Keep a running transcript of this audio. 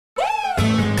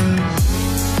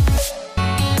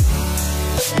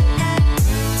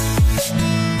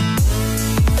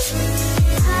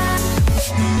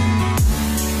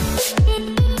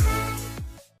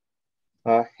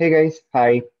Hey guys,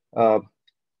 hi. Uh,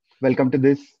 Welcome to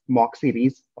this mock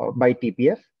series by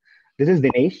TPF. This is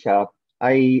Dinesh.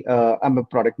 I am a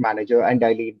product manager and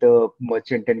I lead the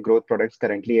merchant and growth products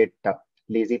currently at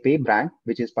LazyPay brand,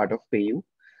 which is part of PayU.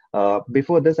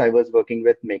 Before this, I was working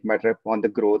with MakeMyTrip on the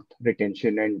growth,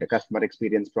 retention, and customer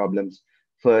experience problems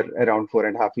for around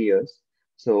 4.5 years.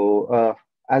 So,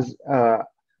 as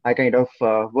I kind of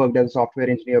worked as a software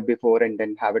engineer before and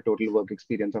then have a total work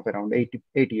experience of around 8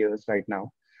 years right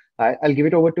now. I'll give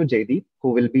it over to Jaydeep, who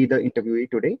will be the interviewee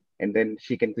today, and then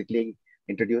she can quickly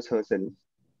introduce herself.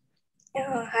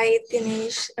 Hi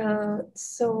Dinesh.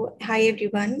 Hi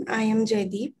everyone. I am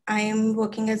Jaideep. I am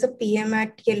working as a PM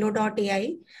at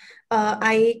Yellow.ai.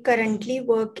 I currently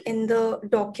work in the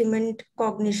document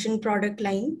cognition product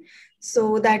line.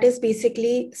 So that is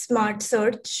basically smart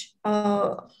search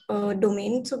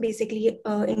domain. So basically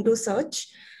into search.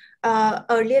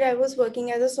 Earlier, I was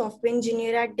working as a software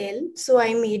engineer at Dell. So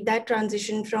I made that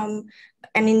transition from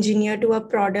an engineer to a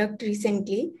product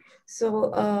recently.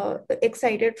 So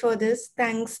excited for this.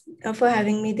 Thanks for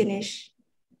having me, Dinesh.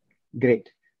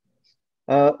 Great.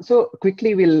 So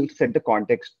quickly, we'll set the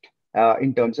context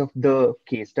in terms of the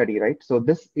case study, right? So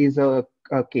this is a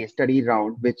case study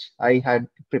round, which I had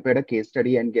prepared a case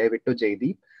study and gave it to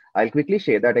Jaydeep. I'll quickly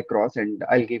share that across and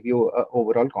I'll give you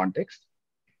overall context.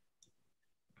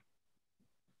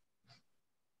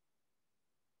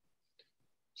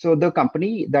 So the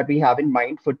company that we have in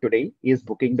mind for today is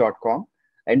Booking.com,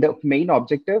 and the main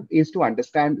objective is to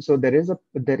understand. So there is a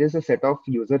set of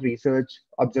user research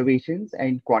observations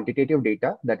and quantitative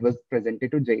data that was presented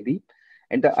to JD,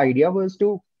 and the idea was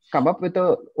to come up with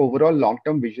a overall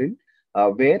long-term vision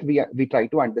where we try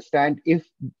to understand if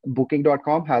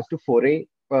Booking.com has to foray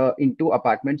into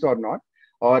apartments or not,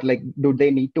 or like do they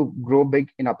need to grow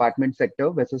big in apartment sector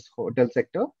versus hotel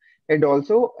sector, and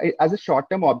also, as a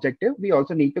short-term objective, we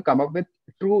also need to come up with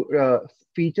true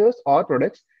features or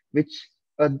products which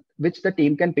the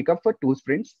team can pick up for 2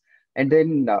 sprints. And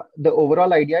then the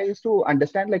overall idea is to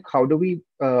understand like how do we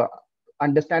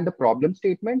understand the problem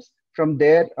statements. From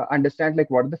there, understand like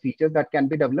what are the features that can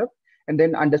be developed, and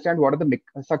then understand what are the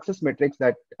success metrics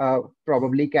that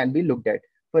probably can be looked at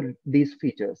for these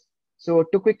features. So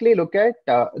to quickly look at,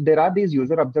 there are these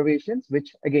user observations,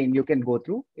 which again you can go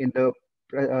through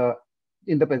uh,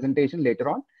 in the presentation later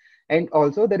on. And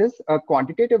also there is a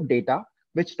quantitative data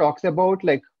which talks about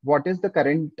like what is the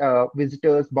current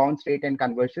visitors bounce rate and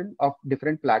conversion of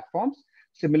different platforms.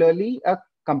 Similarly, a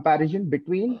comparison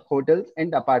between hotels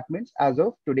and apartments as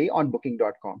of today on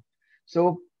booking.com.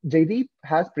 So Jaideep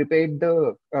has prepared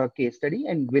the case study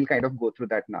and we'll kind of go through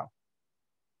that now.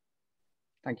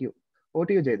 Thank you. Over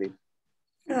to you, Jaideep.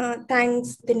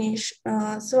 Thanks, Dinesh.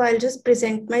 So I'll just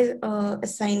present my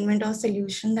assignment or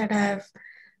solution that I have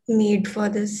made for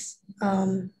this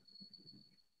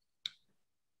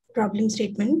problem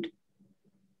statement.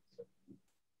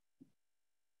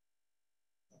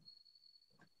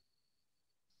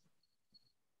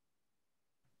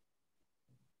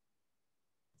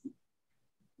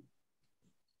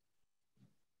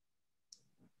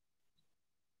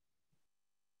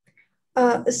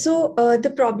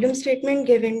 The problem statement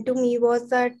given to me was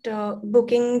that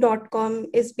booking.com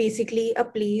is basically a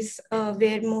place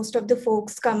where most of the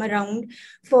folks come around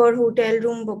for hotel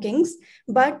room bookings,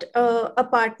 but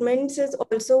apartments is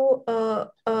also a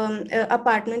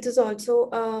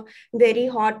very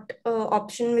hot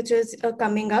option which is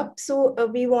coming up. So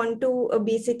we want to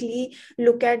basically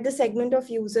look at the segment of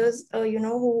users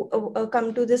who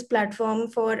come to this platform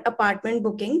for apartment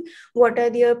booking. What are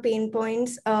their pain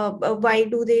points?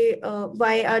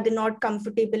 Why are they not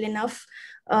comfortable enough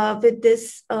with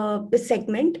this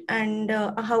segment, and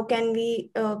how can we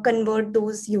convert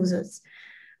those users?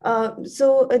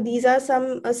 These are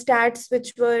some stats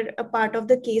which were a part of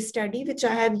the case study, which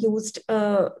I have used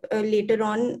later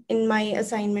on in my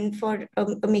assignment for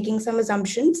making some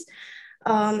assumptions.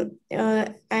 This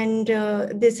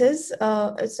is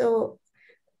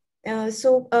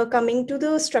coming to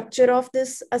the structure of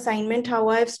this assignment, how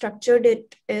I've structured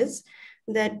it is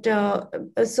that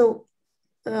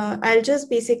I'll just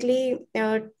basically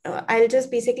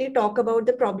talk about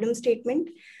the problem statement,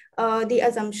 the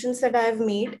assumptions that I've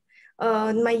made,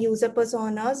 my user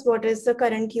personas, what is the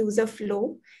current user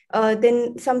flow,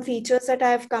 then some features that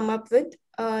I've come up with,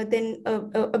 then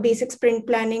a basic sprint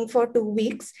planning for 2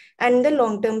 weeks, and the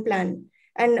long-term plan.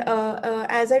 And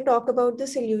as I talk about the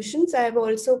solutions, I've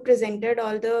also presented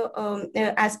all the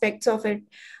aspects of it,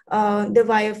 the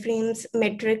wireframes,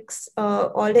 metrics,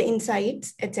 all the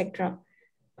insights, etc.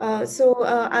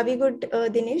 Are we good,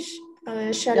 Dinesh?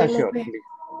 Shall Yeah, I move sure. ahead?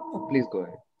 Please go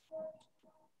ahead.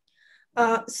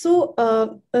 Since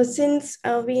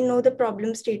we know the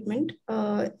problem statement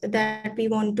that we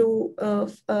want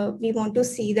to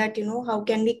see that, how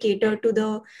can we cater to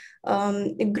the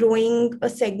growing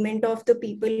segment of the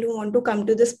people who want to come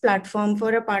to this platform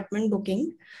for apartment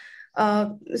booking.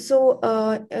 Our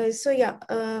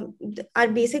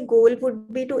basic goal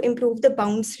would be to improve the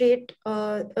bounce rate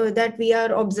that we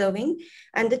are observing,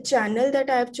 and the channel that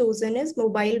I have chosen is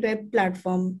mobile web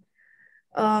platform.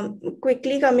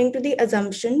 Quickly coming to the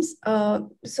assumptions.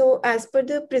 So as per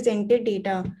the presented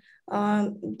data,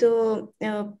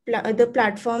 the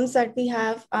platforms that we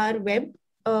have are mobile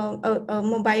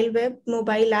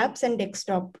apps, and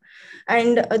desktop.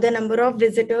 And the number of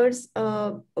visitors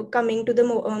coming to the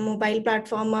mobile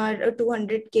platform are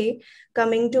 200K,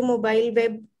 coming to mobile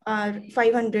web are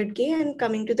 500K, and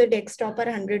coming to the desktop are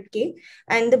 100K,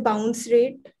 and the bounce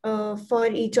rate for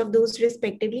each of those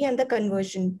respectively, and the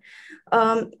conversion.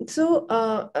 How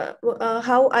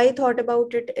I thought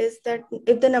about it is that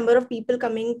if the number of people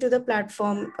coming to the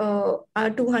platform are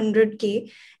 200K,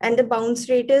 and the bounce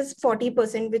rate is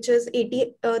 40%, which is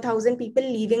 80,000 people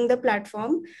leaving the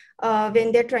platform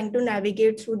when they're trying to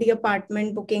navigate through the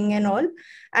apartment booking and all,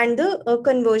 and the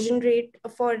conversion rate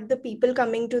for the people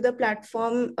coming to the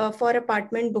platform for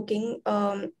apartment booking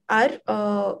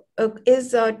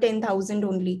is 10,000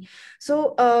 only.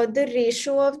 So the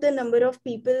ratio of the number of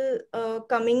people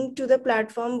coming to the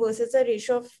platform versus the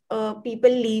ratio of people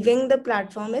leaving the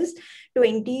platform is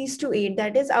 20:8.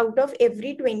 That is, out of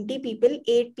every 20 people,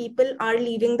 8 people are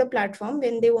leaving the platform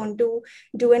when they want to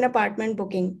do an apartment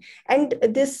booking. And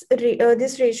this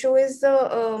ratio is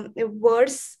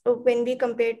worse when we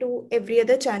compare to every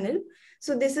other channel.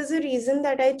 So this is the reason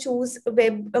that I choose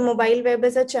mobile web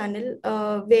as a channel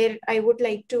where I would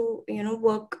like to,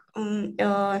 work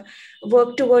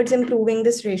towards improving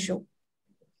this ratio.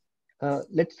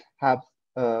 Let's have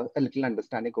a little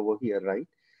understanding over here, right?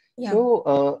 Yeah.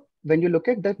 So, when you look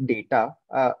at the data,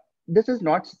 this is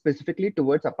not specifically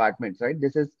towards apartments, right?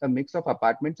 This is a mix of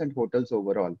apartments and hotels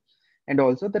overall. And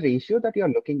also the ratio that you're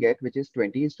looking at, which is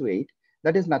 20:8,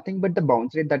 that is nothing but the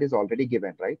bounce rate that is already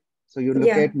given, right? So you look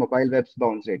Yeah. at mobile web's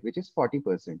bounce rate, which is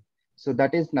 40%. So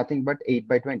that is nothing but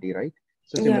 8/20, right?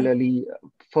 So Yeah. similarly,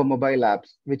 for mobile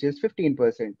apps, which is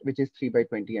 15%, which is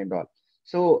 3/20 and all.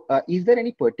 So, is there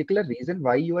any particular reason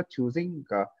why you are choosing,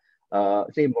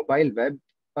 say, mobile web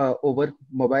over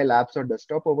mobile apps or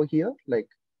desktop over here? Like,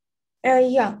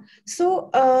 Yeah.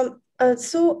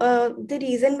 The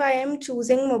reason why I'm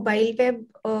choosing mobile web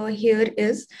here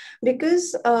is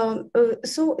because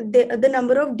the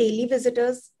number of daily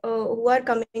visitors who are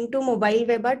coming to mobile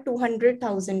web are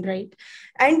 200,000, right?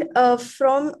 And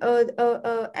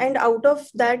out of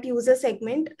that user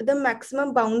segment, the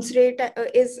maximum bounce rate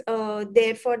is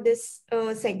there for this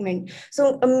segment.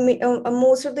 So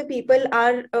most of the people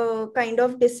are kind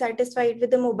of dissatisfied with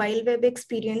the mobile web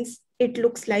experience, it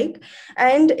looks like,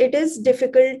 and it is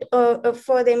difficult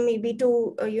for them maybe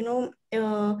to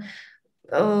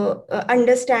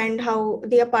understand how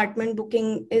the apartment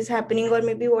booking is happening, or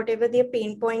maybe whatever their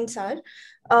pain points are.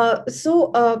 uh,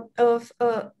 so uh, uh,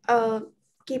 uh, uh,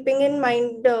 Keeping in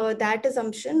mind that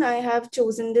assumption, I have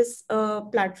chosen this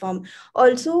platform.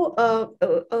 Also,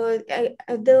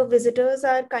 the visitors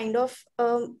are kind of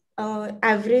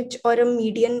average or a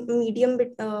median between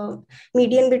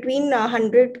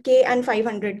 100K and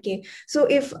 500K. So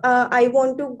if I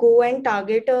want to go and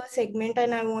target a segment,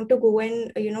 and I want to go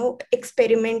and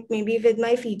experiment maybe with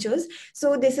my features,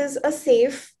 so this is a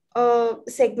safe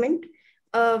segment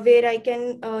where I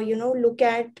can look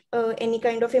at any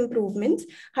kind of improvements.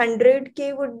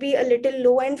 100K would be a little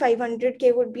low, and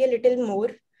 500K would be a little more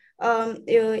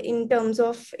in terms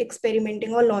of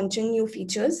experimenting or launching new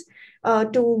features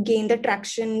to gain the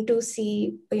traction, to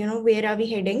see where are we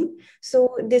heading.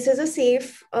 So this is a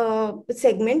safe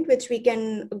segment which we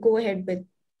can go ahead with.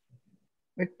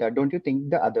 but don't you think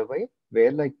the other way,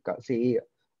 where like, say,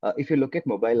 if you look at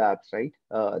mobile apps, right,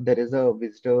 there is a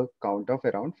visitor count of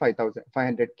around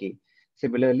 5,500K.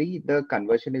 Similarly, the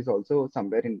conversion is also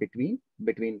somewhere in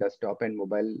between desktop and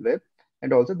mobile web,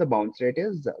 and also the bounce rate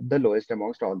is the lowest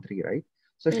amongst all three, right?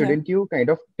 So Yeah. shouldn't you kind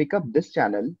of pick up this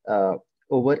channel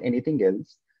over anything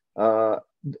else? Uh,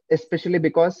 Especially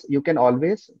because you can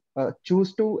always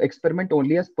choose to experiment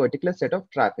only a particular set of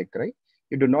traffic, right?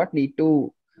 You do not need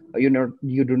to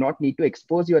you do not need to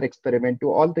expose your experiment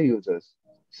to all the users.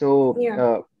 So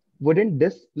Yeah. wouldn't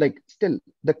this, like, still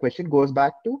the question goes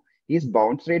back to, is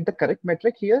bounce rate the correct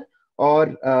metric here,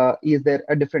 or is there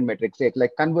a different metric, say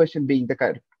like conversion being the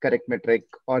correct metric,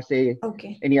 or say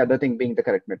Okay. any other thing being the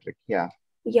correct metric? Yeah.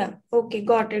 Yeah, okay,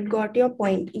 got it, got your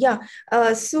point. Yeah,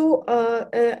 that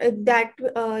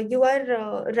you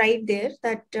are right there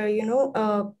that,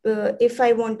 if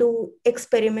I want to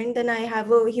experiment, then I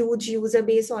have a huge user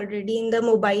base already in the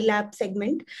mobile app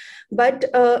segment. But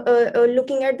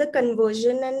looking at the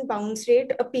conversion and bounce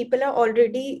rate, people are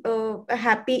already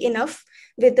happy enough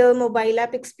with the mobile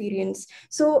app experience.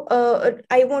 So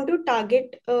I want to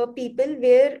target people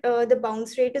where the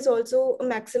bounce rate is also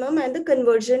maximum and the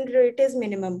conversion rate is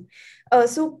minimum.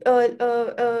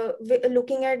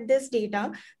 Looking at this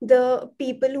data, the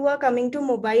people who are coming to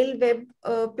mobile web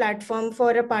platform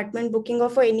for apartment booking or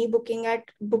for any booking at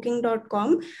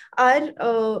booking.com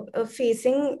are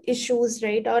facing issues,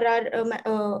 right? Or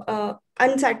are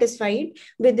unsatisfied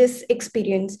with this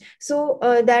experience. So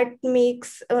that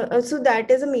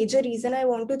is a major reason I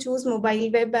want to choose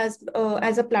mobile web as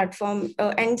a platform,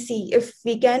 and see if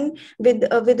we can, with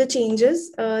the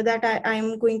changes that I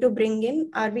am going to bring in,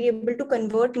 are we able to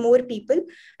convert more people,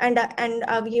 and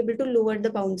are we able to lower the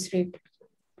bounce rate?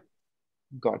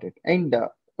 Got it. And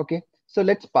okay, so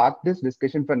let's park this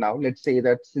discussion for now. Let's say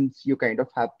that since you kind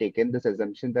of have taken this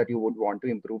assumption that you would want to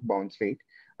improve bounce rate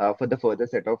for the further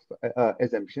set of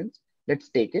assumptions, let's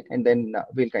take it and then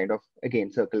we'll kind of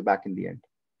again circle back in the end.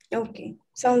 Okay,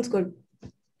 sounds good.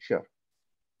 Sure.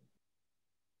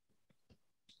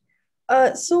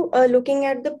 Looking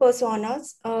at the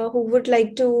personas who would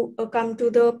like to come to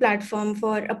the platform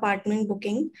for apartment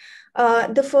booking,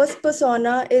 the first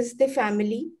persona is the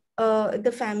family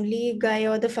guy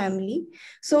or the family.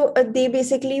 So they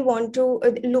basically want to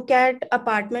look at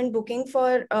apartment booking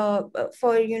for a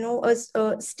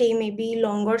stay, maybe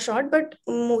long or short, but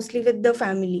mostly with the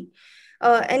family.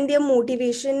 And their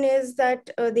motivation is that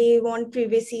they want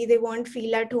privacy, they want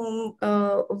feel at home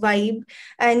vibe,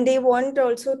 and they want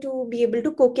also to be able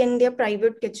to cook in their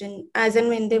private kitchen as and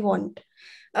when they want.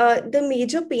 The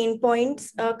major pain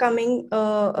points coming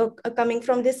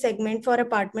from this segment for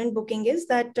apartment booking is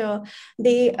that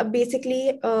they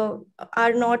basically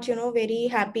are not, very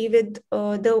happy with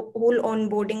the whole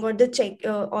onboarding or the check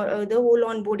or the whole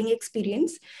onboarding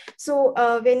experience. So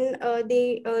when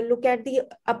they look at the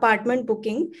apartment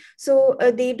booking, so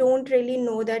they don't really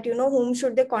know that, whom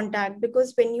should they contact,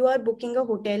 because when you are booking a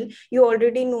hotel, you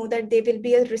already know that there will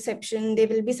be a reception, there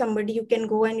will be somebody you can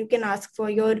go and you can ask for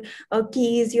your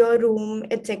keys, your room,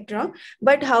 etc.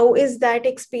 But how is that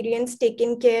experience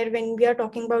taken care when we are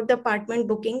talking about the apartment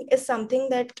booking is something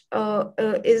that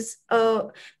is a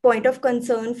point of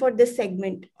concern for this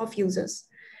segment of users.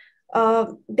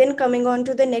 Then coming on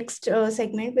to the next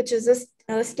segment, which is a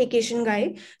staycation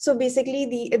guy. So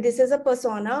basically, this is a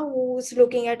persona who's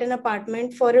looking at an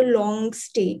apartment for a long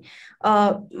stay,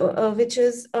 which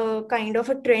is kind of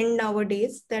a trend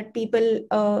nowadays that people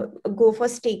go for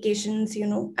staycations,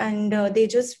 and they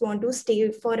just want to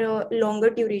stay for a longer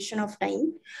duration of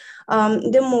time.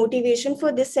 The motivation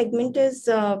for this segment is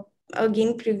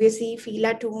again privacy, feel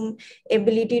at home,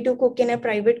 ability to cook in a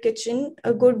private kitchen,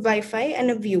 a good Wi-Fi,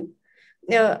 and a view.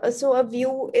 So a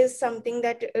view is something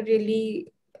that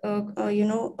really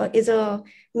is a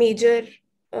major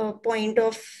point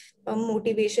of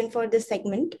motivation for this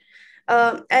segment.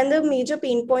 And the major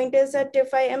pain point is that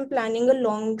if I am planning a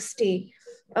long stay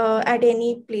at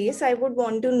any place, I would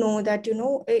want to know that,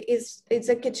 is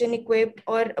a kitchen equipped,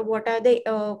 or what are the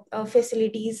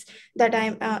facilities that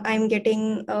I'm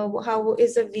getting, how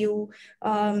is the view,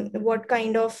 what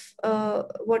kind of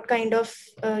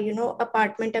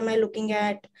apartment am I looking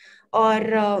at, or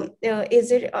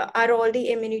are all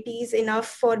the amenities enough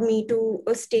for me to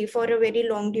stay for a very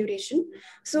long duration.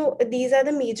 So these are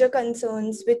the major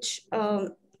concerns which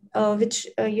might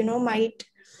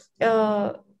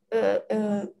uh, uh,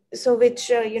 uh,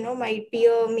 might be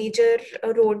a major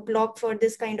roadblock for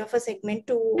this kind of a segment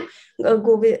to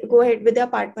go ahead with the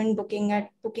apartment booking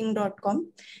at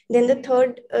booking.com. Then the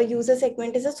third user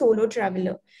segment is a solo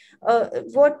traveler.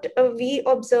 What we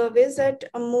observe is that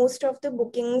most of the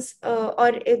bookings,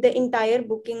 or the entire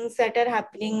bookings that are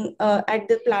happening at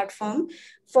the platform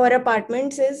for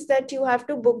apartments, is that you have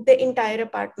to book the entire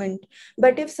apartment.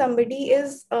 But if somebody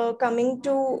is coming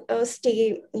to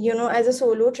stay, as a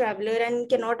solo traveler, and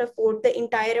cannot afford the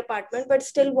entire apartment but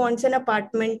still wants an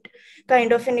apartment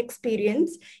kind of an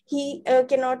experience, he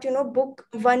cannot, book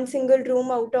one single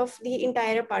room out of the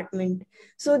entire apartment.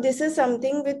 So this is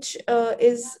something which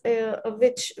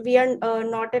we are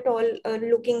not at all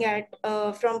looking at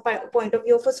from point of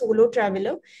view of a solo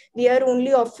traveler. We are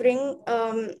only offering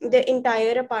the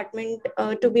entire apartment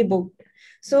to be booked.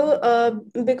 So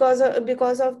because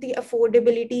of the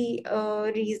affordability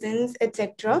reasons,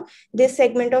 etc., this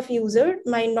segment of user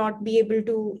might not be able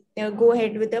to go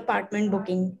ahead with the apartment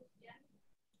booking.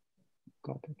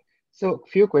 Got it. So,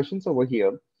 few questions over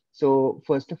here. So,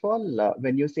 first of all,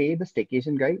 when you say the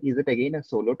staycation guy, is it again a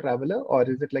solo traveler or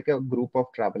is it like a group of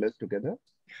travelers together?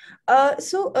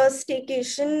 So a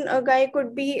staycation guy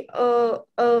could be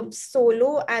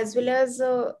solo as well as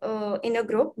in a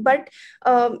group, but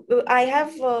I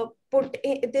have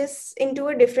this into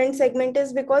a different segment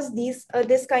is because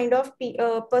this kind of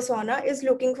persona is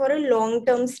looking for a long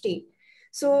term stay.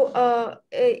 So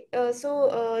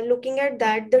looking at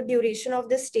that, the duration of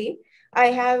the stay, I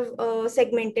have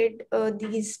segmented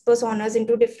these personas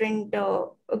into different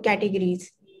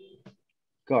categories.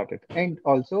 Got it. And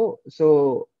also,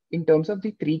 so in terms of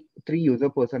the three user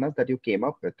personas that you came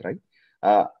up with, right?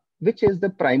 Uh, which is the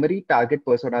primary target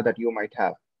persona that you might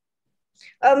have?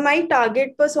 My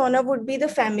target persona would be the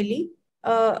family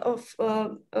but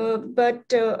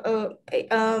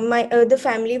my the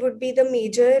family would be the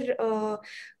major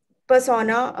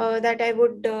persona that I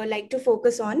would like to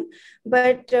focus on,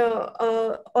 but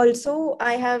also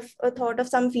I have a thought of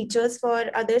some features for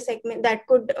other segment that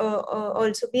could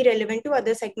also be relevant to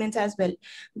other segments as well,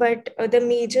 but the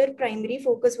major primary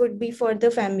focus would be for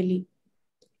the family.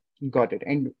 Got it.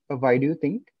 And why do you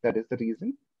think that is the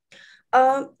reason?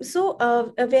 When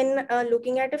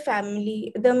looking at a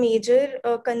family, the major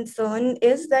concern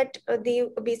is that they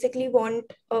basically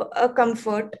want a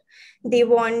comfort. They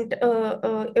want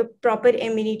proper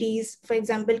amenities, for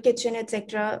example, kitchen,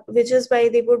 etc. Which is why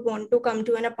they would want to come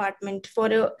to an apartment for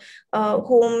a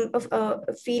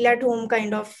feel at home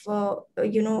kind of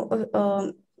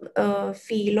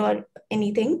feel or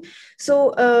anything.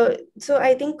 So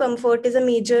I think comfort is a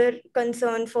major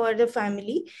concern for the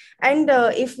family, and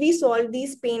if we solve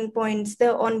these pain points, the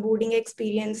onboarding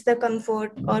experience, the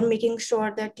comfort, or making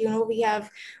sure that we have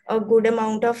a good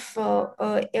amount of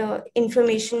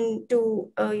information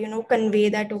to convey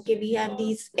that okay, we have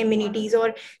these amenities,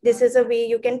 or this is a way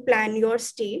you can plan your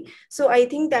stay. So I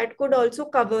think that could also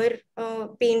cover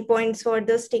pain points for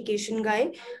the staycation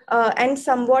guy, and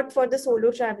somewhat for the solo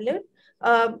traveler.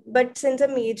 But since a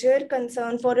major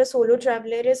concern for a solo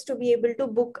traveler is to be able to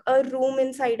book a room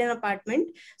inside an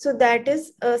apartment, so that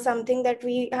is something that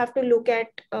we have to look at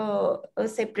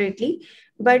separately.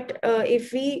 But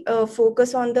if we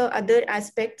focus on the other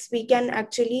aspects, we can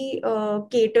actually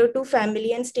cater to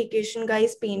family and staycation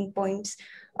guys pain points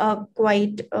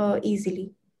quite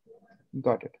easily.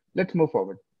 Got it. Let's move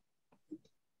forward.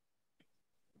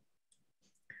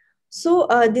 So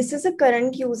this is a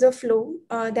current user flow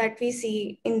that we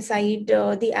see inside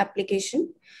the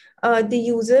application. The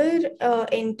user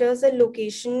enters a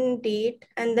location, date,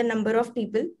 and the number of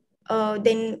people.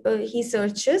 Then he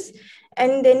searches,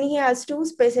 and then he has to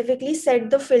specifically set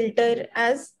the filter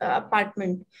as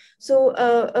apartment. So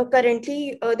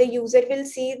currently, the user will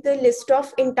see the list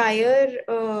of entire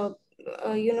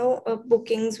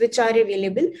bookings which are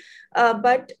available,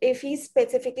 but if he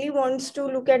specifically wants to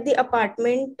look at the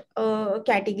apartment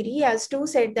category, he has to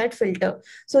set that filter.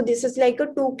 So this is like a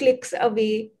 2 clicks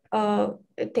away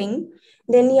thing.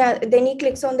 Then he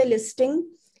clicks on the listing.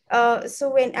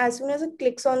 So when as soon as he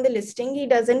clicks on the listing, he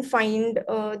doesn't find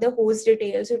the host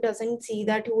details. He doesn't see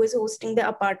that who is hosting the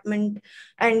apartment,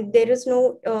 and there is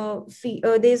no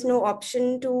there is no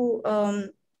option to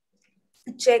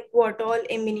check what all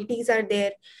amenities are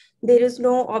there. There is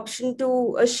no option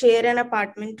to share an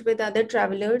apartment with other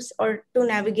travelers or to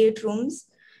navigate rooms.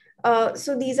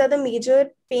 So these are the major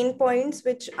pain points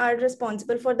which are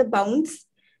responsible for the bounce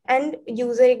and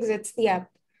user exits the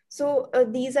app. So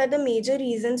these are the major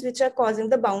reasons which are causing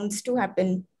the bounce to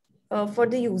happen for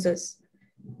the users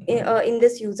in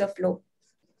this user flow.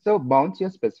 So, Bounce, you're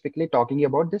specifically talking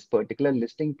about this particular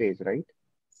listing page, right?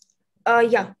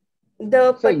 Yeah,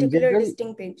 the So, in particular general,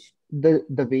 listing page.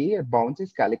 the way a bounce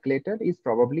is calculated is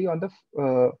probably on the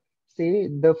say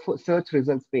the search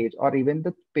results page or even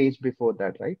the page before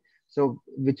that, right? So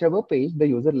whichever page the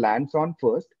user lands on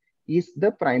first is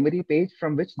the primary page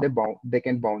from which they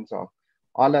can bounce off.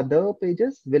 All other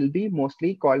pages will be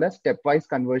mostly called as stepwise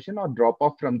conversion or drop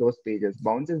off from those pages.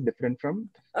 Bounce is different from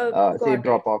say Got it.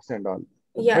 drop offs and all.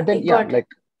 Yeah, But then I yeah, got it. like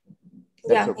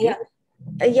that's Yeah, okay. yeah.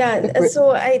 The Yeah,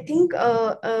 so I think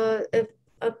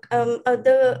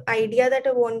the idea that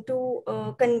I want to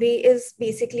convey is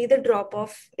basically the drop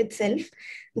off itself.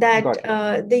 That got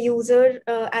it. the user,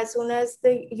 as soon as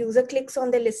the user clicks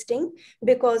on the listing,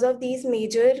 because of these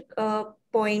major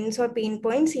points or pain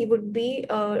points, he would be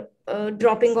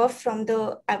dropping off from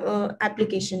the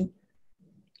application.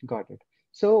 Got it.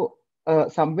 So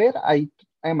somewhere I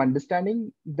am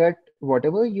understanding that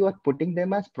whatever you are putting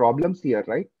them as problems here,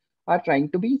 right, are trying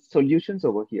to be solutions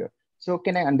over here. So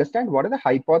can I understand what are the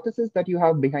hypotheses that you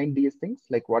have behind these things?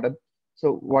 Like what are?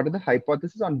 So what are the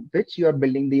hypotheses on which you are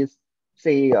building these,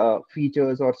 say,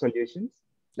 features or solutions?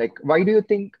 Like, why do you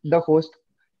think the host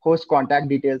contact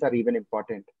details are even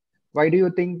important? Why do you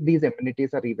think these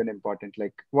amenities are even important?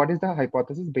 Like, what is the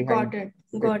hypothesis behind Got it.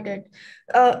 it? Got it.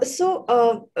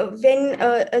 When,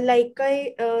 like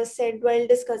I said while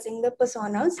discussing the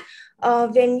personas,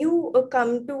 when you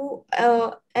come to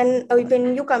and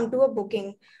when you come to a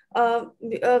booking,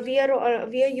 we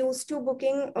are used to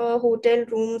booking hotel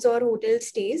rooms or hotel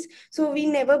stays, so we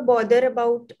never bother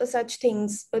about such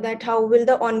things, that how will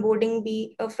the onboarding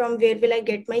be, from where will I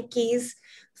get my keys,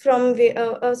 from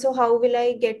where, so how will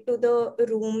I get to the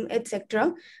room,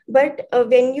 etc. But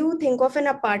when you think of an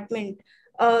apartment,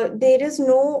 there is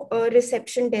no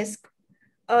reception desk.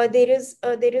 There is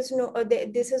no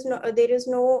this is no there is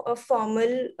no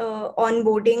formal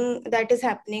onboarding that is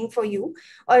happening for you,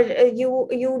 or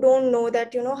you don't know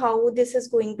that, how this is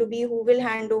going to be, who will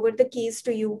hand over the keys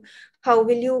to you, how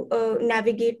will you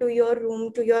navigate to your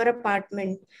room, to your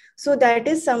apartment. So that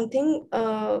is something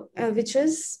which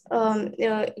is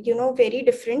very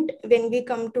different when we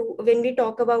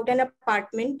talk about an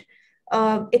apartment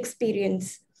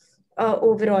experience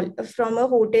overall from a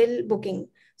hotel booking.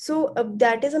 So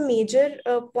that is a major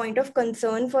point of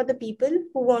concern for the people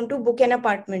who want to book an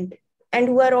apartment and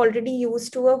who are already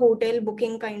used to a hotel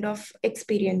booking kind of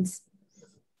experience.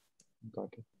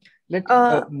 Got it. Let's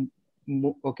Uh,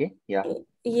 okay, yeah,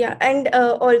 yeah, and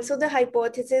also the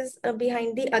hypothesis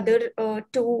behind the other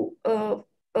two uh,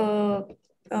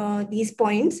 these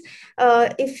points.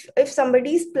 If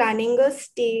somebody is planning a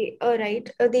stay,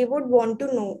 right, they would want to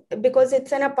know, because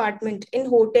it's an apartment. In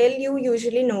hotel, you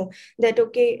usually know that,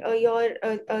 okay,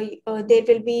 there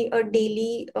will be a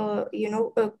daily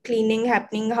cleaning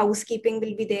happening, housekeeping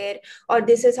will be there, or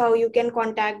this is how you can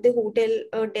contact the hotel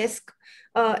desk,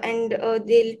 and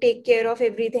they'll take care of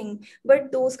everything.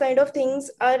 But those kind of things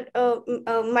are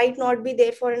might not be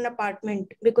there for an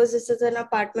apartment, because this is an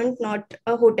apartment, not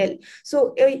a hotel.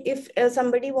 So if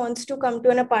somebody wants to come to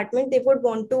an apartment, they would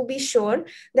want to be sure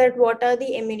that what are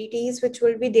the amenities which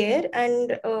will be there,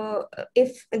 and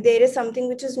if there is something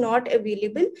which is not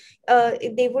available,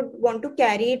 they would want to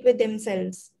carry it with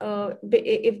themselves,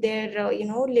 if they're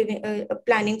living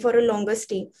planning for a longer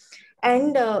stay.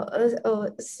 And the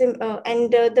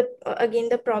again,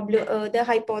 the problem, the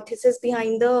hypothesis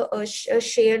behind the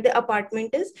shared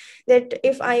apartment is that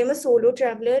if I am a solo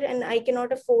traveler and I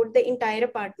cannot afford the entire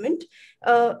apartment,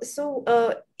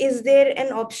 is there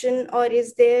an option, or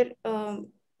is there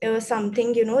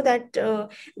something, is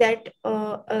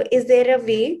there a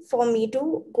way for me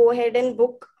to go ahead and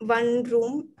book one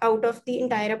room out of the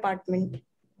entire apartment?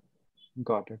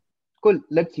 got it. Cool.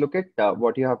 Let's look at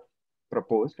what you have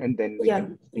proposed, and then we Yeah,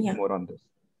 can speak yeah. more on this.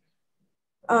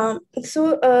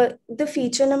 The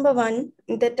feature number one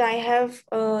that I have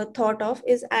thought of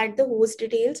is add the host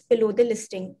details below the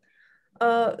listing.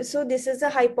 So this is a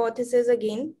hypothesis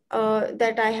again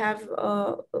that I have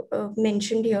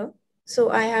mentioned here. So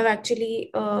I have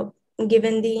actually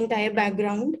given the entire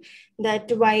background,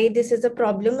 that why this is a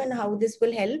problem and how this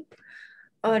will help.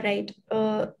 All right.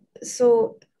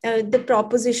 The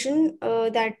proposition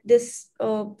that this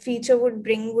feature would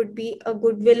bring would be a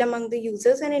goodwill among the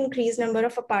users and increased number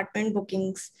of apartment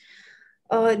bookings.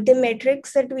 The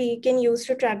metrics that we can use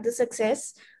to track the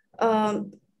success,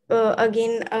 um,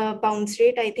 again, bounce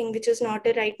rate, I think, which is not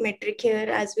a right metric here,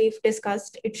 as we've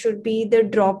discussed. It should be the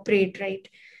drop rate, right?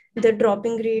 The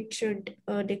dropping rate should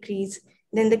decrease.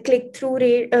 Then the click-through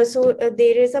rate,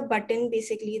 there is a button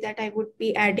basically that I would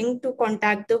be adding to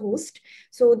contact the host.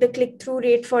 So the click-through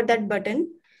rate for that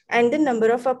button, and the number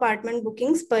of apartment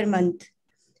bookings per month.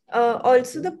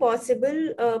 Also, Okay. the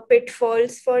possible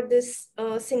pitfalls for this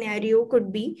scenario could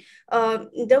be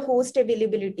the host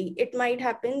availability. It might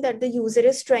happen that the user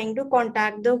is trying to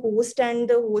contact the host and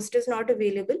the host is not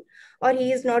available, or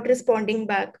he is not responding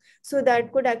back. So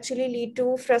that could actually lead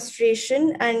to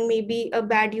frustration and maybe a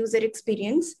bad user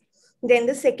experience. Then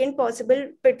the second possible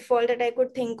pitfall that I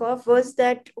could think of was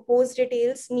that host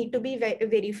details need to be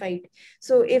verified.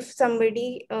 So if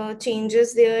somebody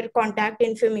changes their contact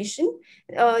information,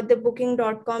 the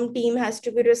booking.com team has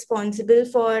to be responsible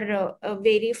for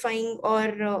verifying or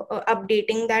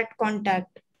updating that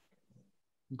contact.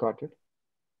 Got it.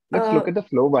 Let's Uh, look at the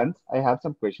flow once. I have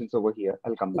some questions over here.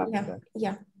 I'll come back to yeah, that.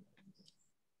 yeah.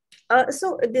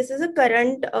 So this is a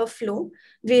current flow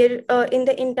where in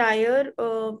the entire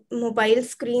mobile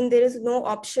screen, there is no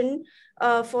option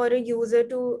for a user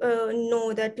to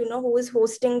know that, who is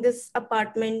hosting this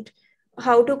apartment,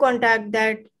 how to contact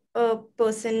that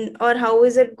person, or how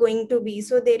is it going to be.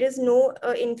 So there is no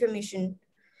information.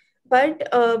 but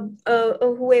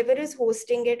whoever is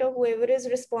hosting it or whoever is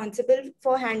responsible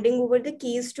for handing over the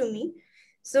keys to me,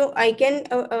 so I can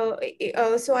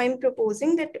so I'm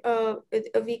proposing that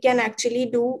we can actually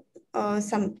do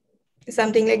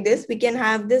something like this. We can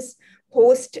have this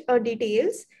host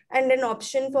details and an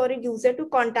option for a user to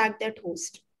contact that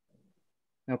host.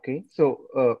 Okay,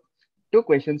 so two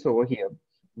questions over here.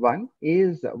 One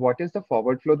is what is the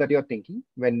forward flow that you're thinking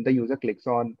when the user clicks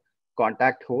on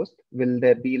contact host? Will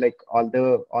there be like all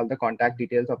the contact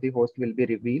details of the host will be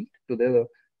revealed to the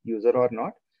user or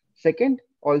not? Second,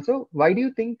 also, why do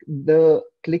you think the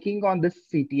clicking on this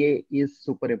CTA is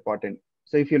super important?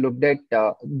 So if you looked at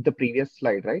the previous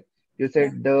slide, right? You Yeah.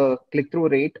 said the click-through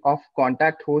rate of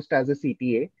contact host as a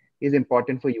CTA is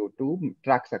important for you to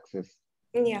track success.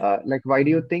 Yeah. Like, why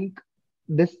do you think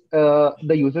this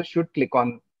the user should click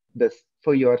on this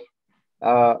for your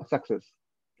success?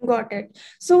 Got it.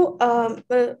 So,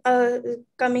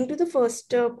 coming to the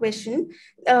first question,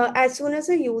 as soon as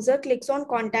a user clicks on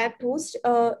contact host,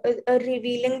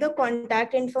 revealing the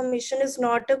contact information is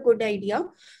not a good idea.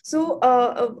 So,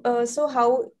 so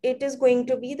how it is going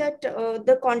to be that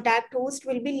the contact host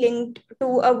will be linked to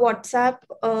a WhatsApp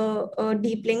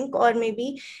deep link, or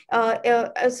maybe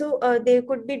there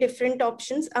could be different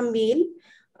options: a mail,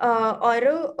 or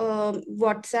a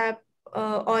WhatsApp,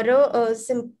 or a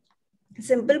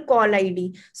simple call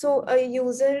ID. So a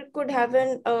user could have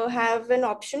an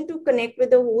option to connect with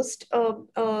the host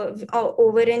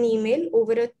over an email,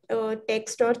 over a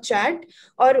text or chat,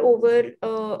 or over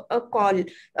a call,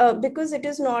 because it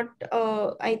is not,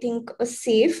 I think,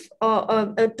 safe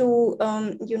to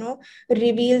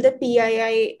reveal the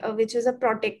PII, which is a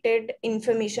protected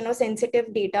information or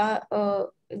sensitive data,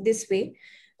 this way.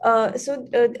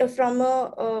 From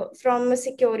a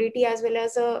security as well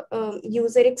as a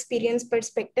user experience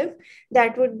perspective,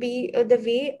 that would be the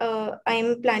way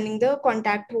I'm planning the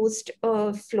contact host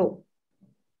flow.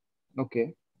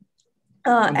 Okay.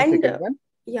 And the And second one?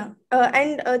 yeah,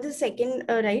 and the second,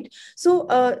 right? So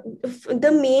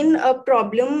the main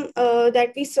problem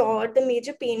that we saw, or the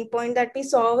major pain point that we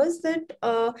saw, was that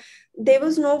there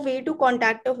was no way to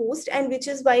contact a host, and which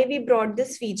is why we brought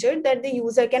this feature that the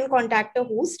user can contact a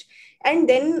host and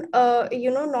then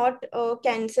not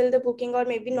cancel the booking, or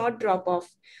maybe not drop off.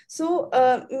 So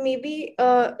maybe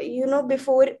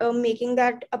before making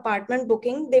that apartment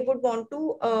booking, they would want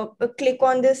to click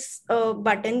on this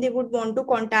button, they would want to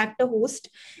contact a host,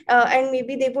 and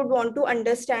maybe they would want to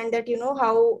understand that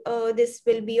how this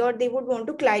will be, or they would want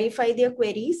to clarify their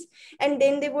queries, and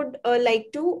then they would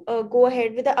like to go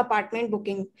ahead with the apartment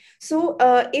booking. So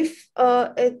if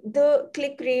the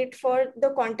click rate for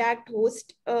the contact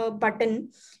host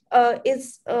button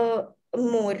is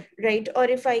more, right, or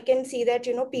if I can see that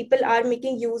people are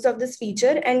making use of this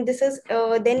feature, and this is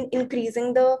then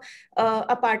increasing the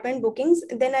apartment bookings,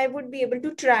 then I would be able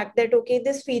to track that, okay,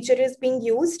 this feature is being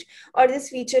used, or this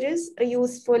feature is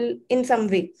useful in some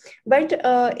way. But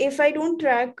if I don't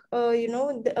track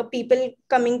the people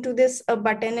coming to this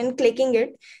button and clicking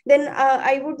it, then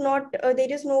I would not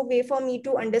there is no way for me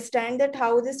to understand that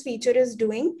how this feature is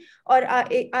doing, or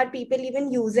are people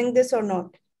even using this or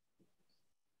not.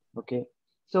 Okay.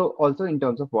 So also in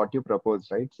terms of what you propose,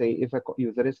 right? Say if a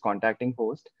user is contacting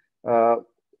host, uh,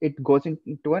 it goes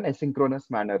into an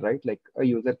asynchronous manner, right? Like a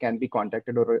user can be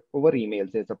contacted over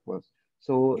emails, I suppose.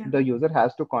 So Yeah. the user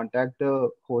has to contact the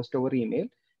host over email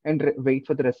and wait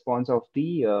for the response of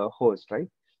the host, right?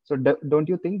 So don't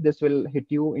you think this will hit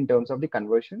you in terms of the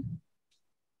conversion?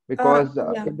 Because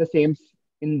Yeah.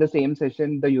 in the same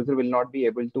session, the user will not be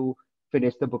able to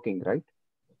finish the booking, right?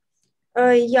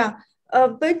 Yeah,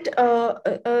 but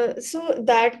so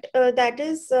that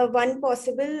is one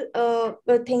possible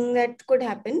thing that could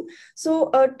happen. So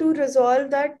to resolve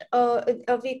that,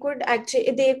 we could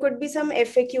actually, there could be some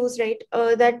FAQs, right?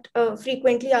 That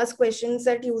frequently asked questions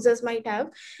that users might have,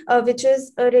 which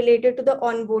is related to the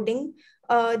onboarding.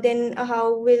 Then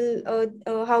how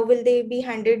will they be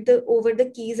handed over the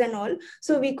keys and all?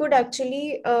 So we could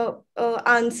actually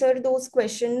answer those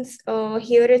questions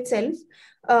here itself.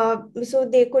 So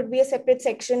there could be a separate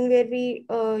section where we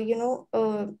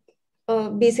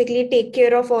basically take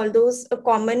care of all those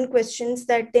common questions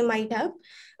that they might have,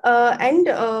 and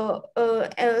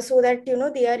so that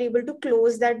they are able to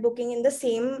close that booking in the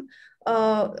same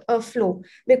flow,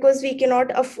 because we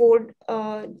cannot afford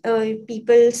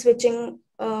people switching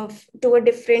to a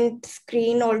different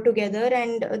screen altogether,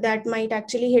 and that might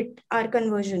actually hit our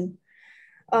conversion.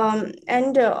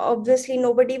 And obviously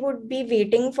nobody would be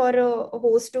waiting for a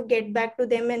host to get back to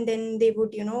them, and then they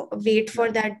would wait for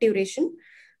Right. that duration.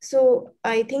 So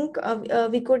I think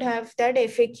we could have that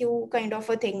FAQ kind of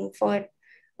a thing for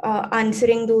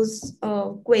answering those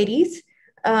queries,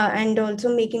 and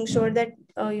also making sure that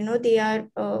they are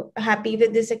happy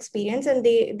with this experience, and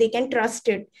they can trust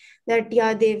it, that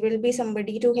yeah, there will be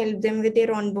somebody to help them with their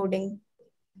onboarding.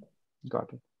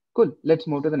 Got it. Cool. Let's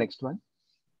move to the next one.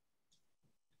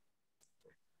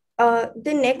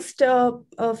 The next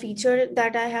feature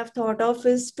that I have thought of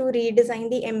is to redesign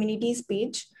the amenities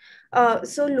page.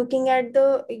 So looking at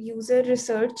the user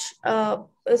research,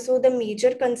 so the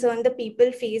major concern the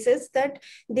people face is that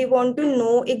they want to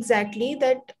know exactly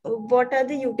that what are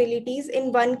the utilities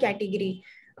in one category.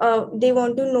 They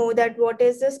want to know that what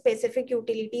is the specific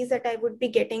utilities that I would be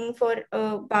getting for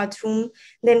bathroom,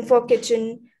 then for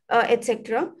kitchen,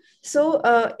 etc. So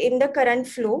in the current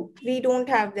flow, we don't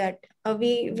have that.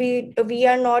 We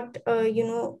are not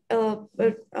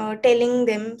telling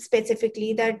them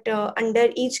specifically that under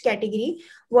each category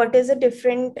what is a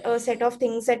different set of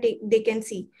things that they can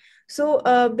see. So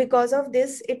because of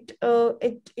this, it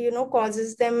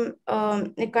causes them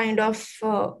a kind of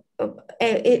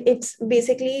it's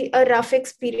basically a rough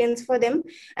experience for them,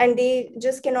 and they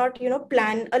just cannot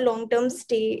plan a long term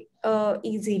stay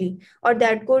easily, or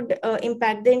that could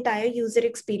impact the entire user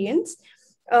experience.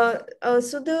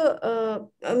 So the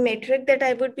metric that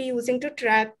I would be using to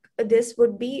track this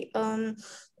would be the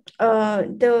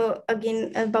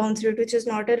again bounce rate, which is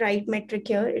not a right metric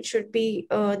here. It should be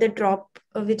the drop,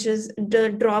 which is the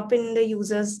drop in the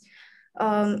users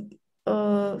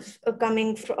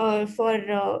coming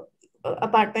for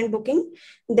apartment booking,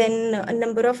 then a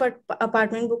number of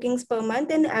apartment bookings per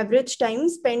month, and average time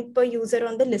spent per user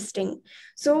on the listing.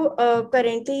 So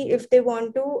currently, if they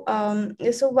want to,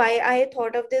 so why I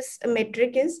thought of this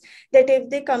metric is that if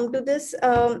they come to this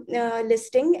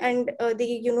listing, and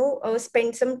they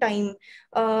spend some time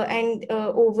and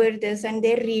over this, and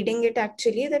they're reading it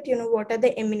actually, that what are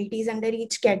the amenities under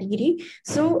each category.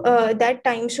 So that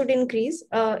time should increase.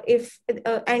 If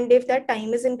and if that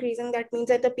time is increasing, that means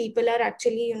that the people are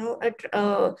actually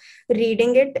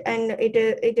reading it, and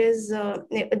it is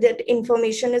that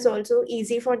information is also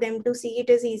easy for them to see. It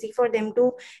is easy for them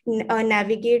to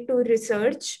navigate to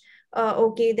research.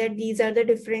 Okay, that these are the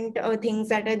different things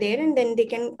that are there, and then they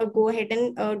can go ahead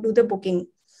and do the booking.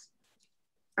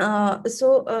 This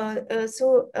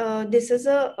is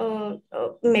a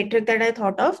metric that I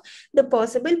thought of. The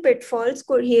possible pitfalls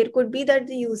could be that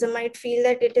the user might feel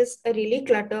that it is really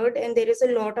cluttered and there is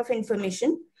a lot of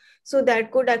information. So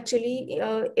that could actually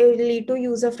lead to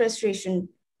user frustration.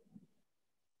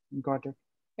 Got it.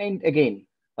 And again,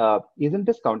 isn't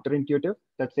this counterintuitive?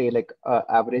 Let's say like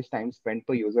average time spent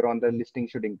per user on the listing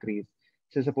should increase.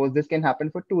 So suppose this can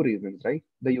happen for two reasons, right?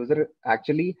 The user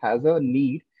actually has a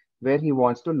need where he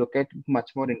wants to look at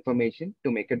much more information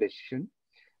to make a decision.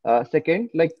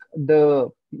 Second, like the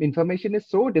information is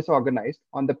so disorganized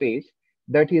on the page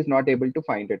that he is not able to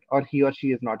find it, or he or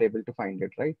she is not able to find it,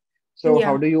 right? So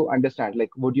how Yeah. do you understand?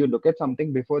 Like, would you look at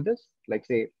something before this? Like,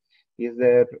 say, is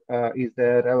there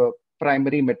a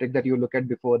primary metric that you look at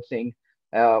before saying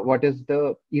what is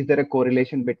there a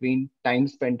correlation between time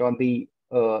spent on the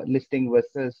listing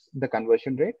versus the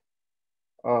conversion rate?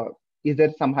 Uh, is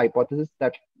there some hypothesis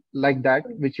that like that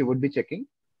which you would be checking?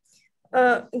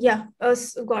 Yeah,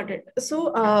 got it.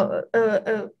 So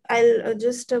I'll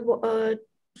just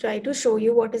try to show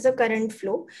you what is the current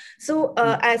flow. So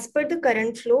Mhm, as per the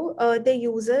current flow, the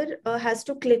user has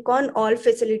to click on all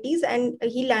facilities, and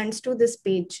he lands to this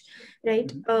page, right?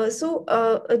 mhm. So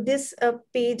this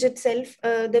page itself,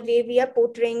 the way we are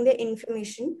portraying the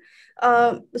information,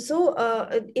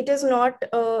 it is not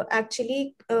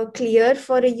actually clear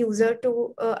for a user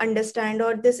to understand,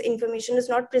 or this information is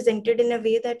not presented in a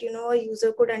way that a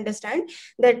user could understand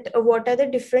that what are the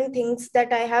different things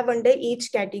that I have under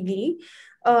each category.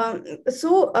 If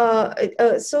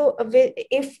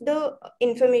the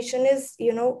information is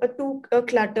too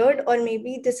cluttered, or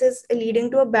maybe this is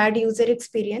leading to a bad user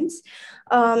experience,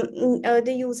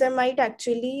 the user might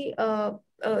actually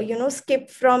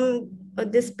skip from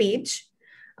this page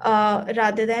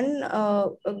rather than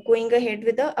going ahead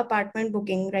with the apartment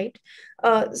booking, right?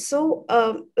 The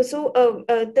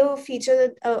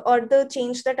feature or the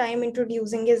change that I am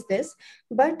introducing is this.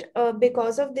 But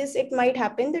because of this, it might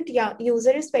happen that yeah,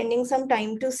 user is spending some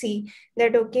time to see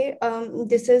that okay,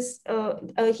 this is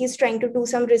he's trying to do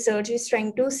some research, he's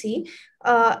trying to see,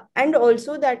 and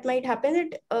also that might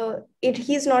happen that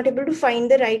he's not able to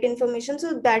find the right information,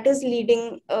 so that is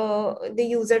leading the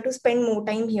user to spend more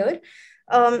time here.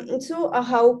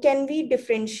 How can we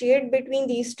differentiate between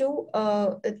these two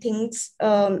things?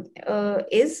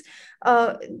 Is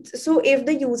So if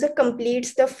the user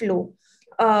completes the flow,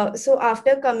 So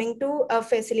after coming to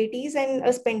facilities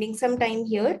and spending some time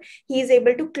here, he is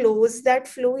able to close that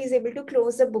flow. He is able to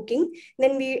close the booking.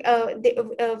 Then we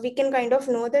can kind of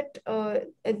know that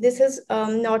this is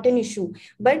not an issue.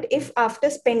 But if after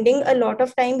spending a lot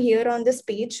of time here on this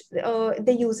page,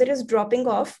 the user is dropping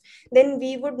off, then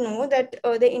we would know that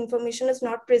the information is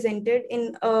not presented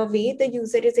in a way the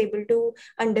user is able to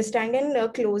understand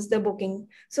and close the booking.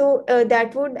 So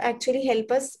that would actually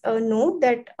help us know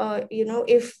that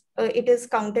if it is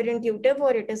counterintuitive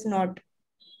or it is not.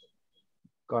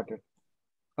 Got it.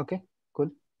 Okay,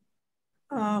 cool.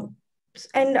 uh,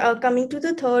 and coming to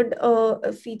the third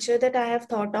feature that I have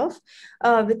thought of,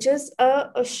 which is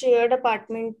a shared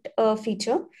apartment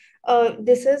feature.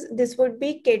 This would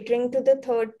be catering to the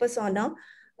third persona.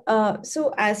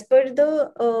 So as per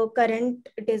the current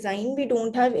design, we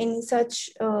don't have any such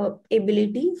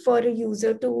ability for a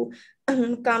user to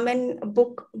come and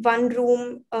book one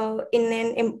room in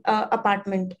an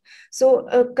apartment.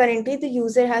 So currently the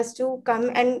user has to come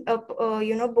and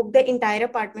book the entire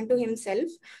apartment to himself.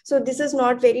 So this is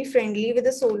not very friendly with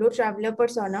the solo traveler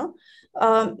persona.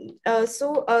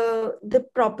 The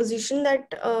proposition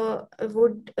that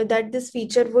this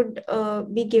feature would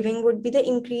be giving would be the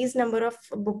increased number of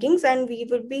bookings, and we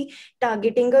would be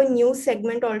targeting a new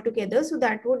segment altogether, so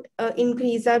that would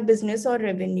increase our business or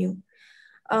revenue.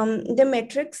 The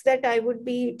metrics that I would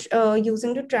be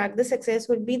using to track the success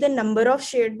would be the number of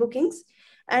shared bookings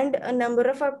and a number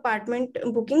of apartment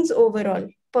bookings overall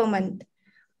per month.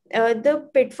 The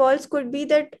pitfalls could be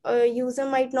that a user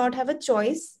might not have a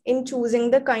choice in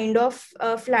choosing the kind of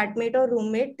flatmate or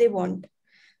roommate they want.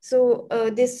 So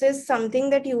this is something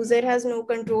that user has no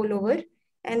control over,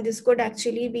 and this could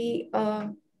actually be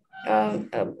a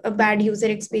bad user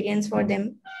experience for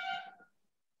them.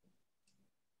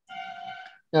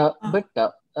 Uh, But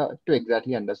to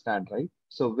exactly understand, right?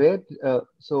 So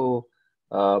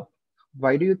uh,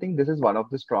 why do you think this is one of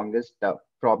the strongest uh,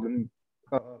 problem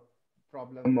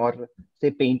or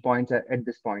say pain points at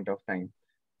this point of time?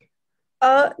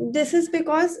 This is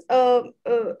because why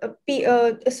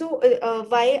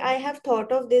I have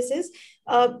thought of this is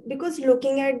because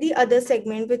looking at the other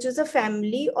segment, which is a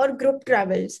family or group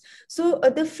travels, so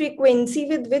the frequency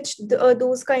with which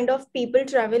those kind of people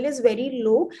travel is very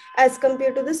low as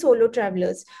compared to the solo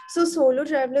travelers. So solo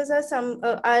travelers are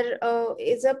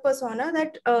is a persona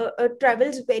that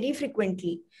travels very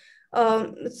frequently.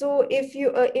 So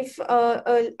if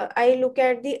I look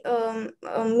at the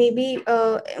maybe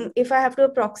if I have to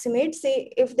approximate, say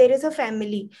if there is a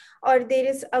family or there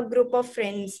is a group of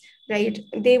friends, right?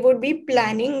 They would be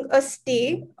planning a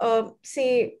stay,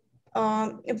 say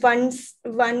once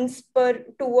per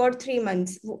 2 or 3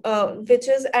 months, which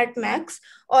is at max,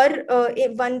 or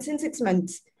once in 6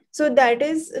 months. So that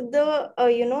is the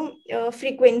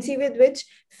frequency with which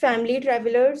family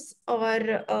travelers or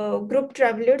group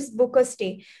travelers book a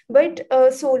stay. But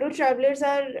solo travelers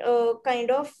are kind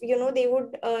of, they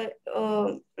would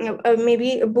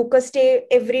maybe book a stay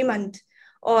every month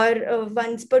or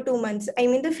once per 2 months. I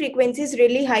mean, the frequency is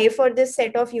really high for this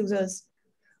set of users.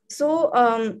 So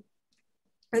um,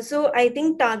 so I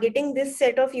think targeting this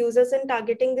set of users and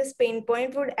targeting this pain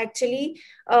point would actually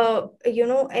help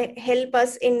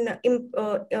us in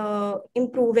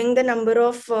improving the number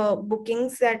of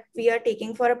bookings that we are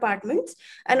taking for apartments,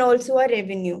 and also our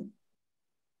revenue.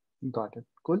 Got it.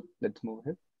 Cool. Let's move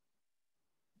ahead.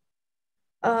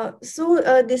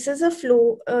 This is a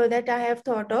flow that I have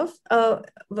thought of.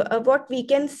 What we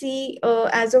can see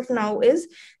as of now is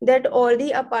that all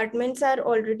the apartments are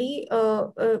already,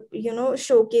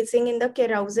 showcasing in the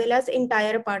carousel as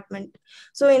entire apartment.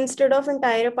 So instead of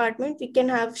entire apartment, we can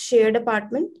have shared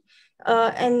apartment.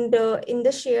 And in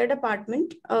the shared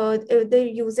apartment, the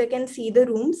user can see the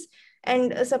rooms.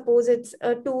 And suppose it's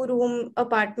a 2 room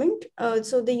apartment,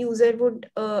 so the user would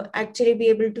actually be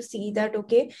able to see that,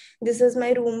 okay, this is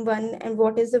my room one, and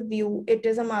what is the view? It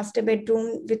is a master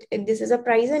bedroom with this is a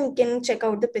price, and you can check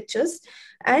out the pictures.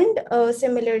 And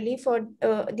similarly for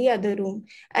the other room,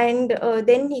 and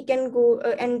then he can go,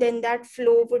 and then that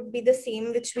flow would be the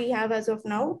same which we have as of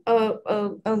now,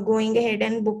 going ahead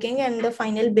and booking and the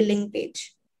final billing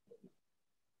page.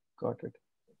 Got it.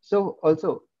 So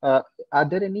also, are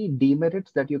there any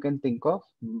demerits that you can think of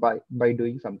by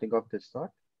doing something of this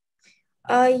sort?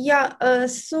 The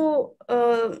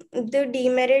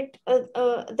demerit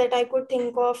that I could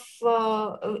think of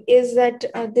is that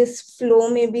this flow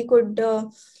maybe could,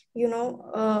 you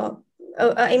know,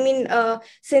 I mean,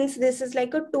 since this is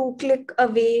like a 2 click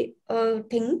away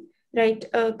thing, right?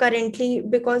 Currently,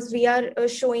 because we are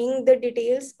showing the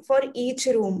details for each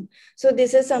room. So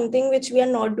this is something which we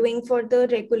are not doing for the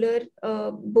regular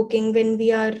booking when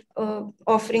we are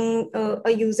offering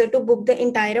a user to book the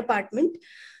entire apartment.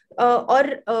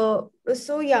 Or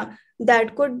so yeah,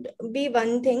 that could be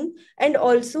one thing. And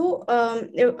also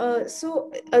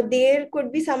there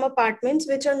could be some apartments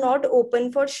which are not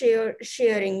open for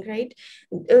sharing, right?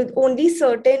 Only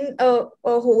certain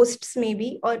hosts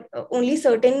maybe, or only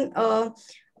certain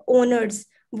owners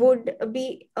would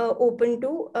be open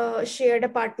to shared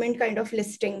apartment kind of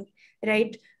listing,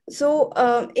 right? So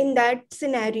in that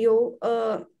scenario,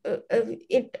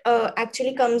 it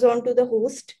actually comes on to the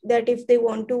host that if they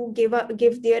want to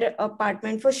give their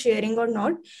apartment for sharing or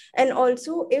not. And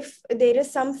also if there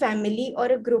is some family or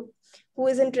a group who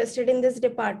is interested in this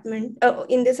department,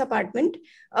 in this apartment,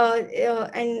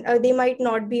 and they might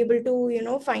not be able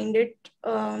to find it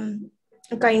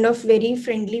kind of very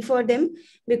friendly for them,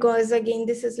 because again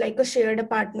this is like a shared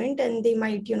apartment, and they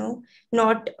might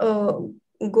not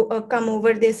come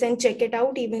over this and check it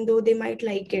out, even though they might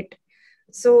like it.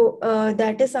 So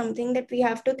that is something that we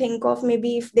have to think of.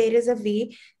 Maybe if there is a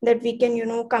way that we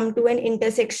can come to an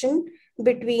intersection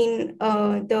between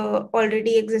the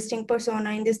already existing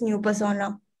persona and this new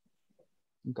persona.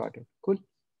 Got it. Cool.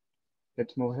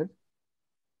 Let's move ahead.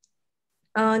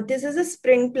 This is a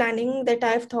sprint planning that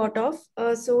I've thought of.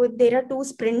 So there are two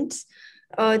sprints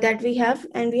that we have,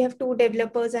 and we have two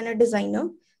developers and a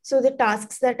designer. So the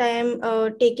tasks that I am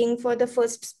taking for the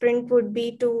first sprint would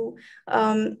be to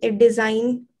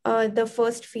design the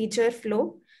first feature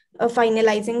flow,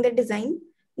 finalizing the design.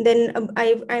 Then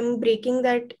I'm breaking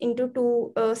that into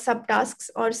two subtasks,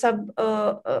 or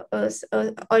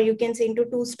or you can say into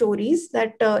two stories,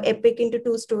 that epic into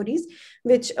two stories,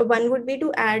 which one would be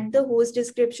to add the host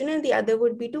description and the other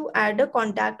would be to add a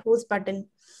contact host button.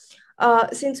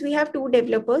 Since we have two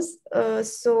developers,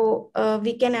 so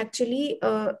we can actually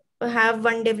have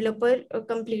one developer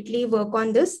completely work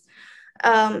on this.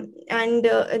 And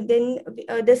then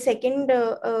the second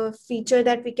feature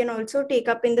that we can also take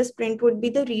up in the sprint would be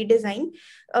the redesign.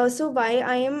 So why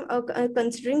I am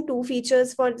considering two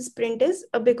features for the sprint is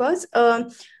because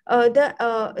so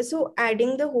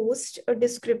adding the host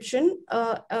description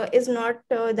is not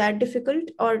that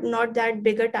difficult or not that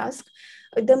big a task.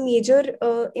 The major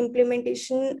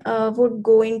implementation would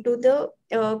go into the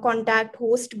contact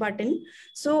host button.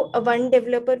 So one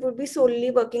developer would be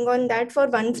solely working on that for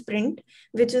one sprint,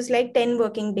 which is like 10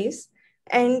 working days.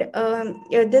 And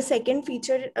the second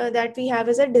feature that we have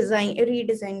is a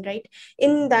redesign, right?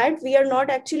 In that, we are not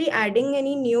actually adding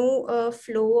any new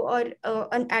flow, or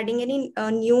adding any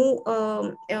new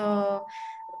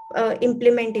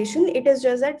implementation. It is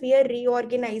just that we are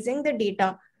reorganizing the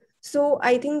data. So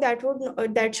I think that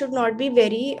should not be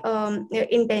very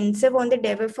intensive on the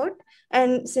dev effort.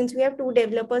 And since we have two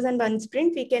developers and one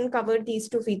sprint, we can cover these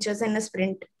two features in a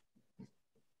sprint.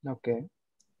 Okay.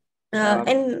 Uh,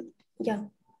 And yeah.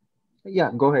 yeah,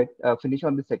 go ahead. Finish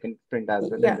on the second sprint as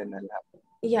well, and Yeah. then I'll have.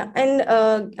 Yeah, and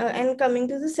coming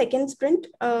to the second sprint,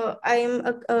 I am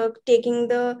taking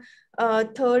the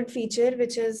third feature,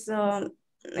 which is a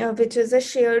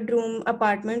shared room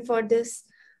apartment for this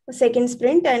second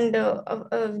sprint. And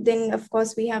then of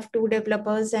course we have two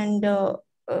developers and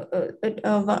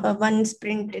one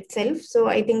sprint itself. So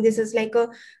I think this is like a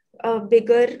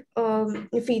bigger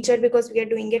feature, because we are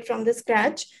doing it from the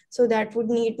scratch, so that would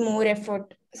need more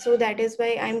effort. So that is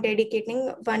why I'm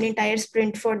dedicating one entire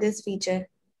sprint for this feature.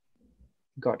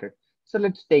 Got it. So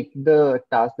let's take the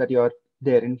task that you're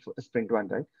there in sprint one,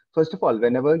 right? First of all,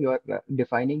 whenever you're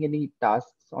defining any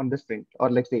tasks on the sprint, or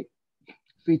let's say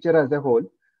feature as a whole,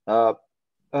 uh,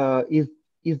 uh, is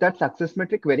is that success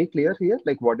metric very clear here?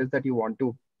 Like, what is that you want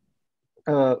to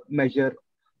measure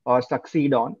or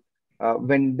succeed on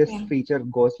when this Yeah. feature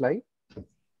goes live?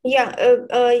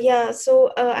 Yeah.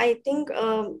 So I think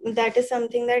that is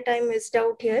something that I missed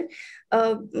out here.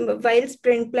 While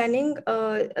sprint planning,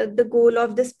 the goal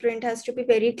of the sprint has to be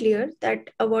very clear,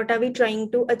 that what are we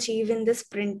trying to achieve in the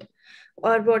sprint,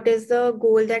 or what is the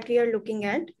goal that we are looking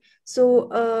at.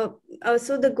 So,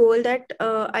 so the goal that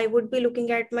I would be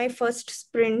looking at my first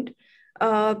sprint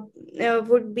uh,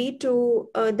 would be to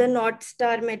the North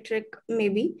Star metric,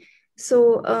 maybe.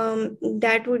 So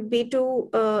that would be to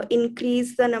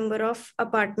increase the number of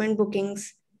apartment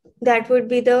bookings. That would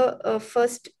be the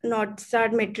first North Star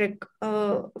metric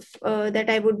that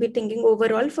I would be thinking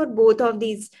overall for both of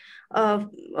these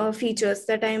features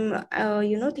that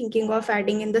I'm, thinking of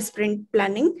adding in the sprint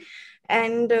planning.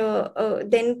 And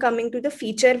then coming to the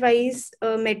feature-wise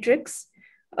metrics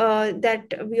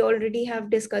that we already have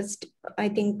discussed, I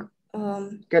think.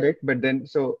 Um, Correct. But then,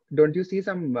 so don't you see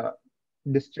some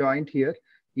disjoint here?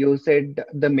 You said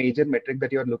the major metric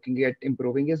that you're looking at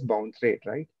improving is bounce rate,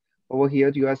 right? Over here,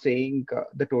 you are saying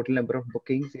the total number of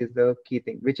bookings is the key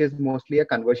thing, which is mostly a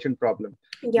conversion problem,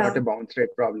 not a yeah, bounce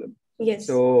rate problem. yes.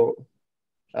 So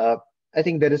uh, I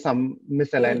think there is some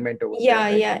misalignment over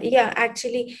there, Yeah, right? yeah,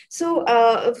 actually. So,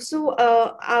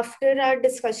 after our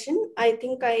discussion, I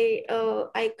think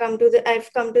I've come to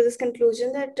this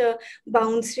conclusion that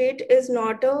bounce rate is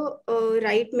not a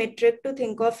right metric to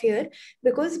think of here,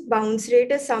 because bounce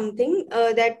rate is something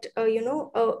that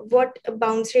what a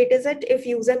bounce rate is, that if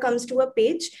user comes to a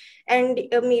page and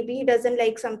maybe he doesn't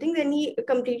like something, then he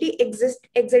completely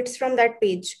exits from that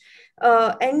page.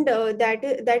 And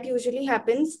that usually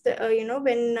happens,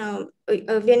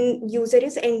 when user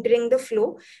is entering the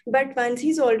flow. But once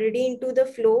he's already into the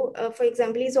flow, for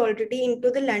example, he's already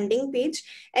into the landing page,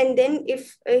 and then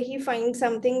if he finds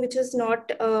something which is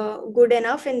not good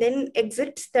enough and then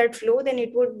exits that flow, then it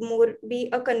would more be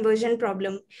a conversion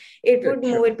problem. It Sure, would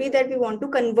sure. more be that we want to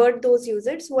convert those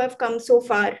users who have come so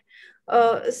far.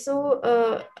 So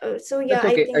yeah, That's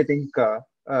I okay. I think. think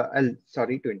I'll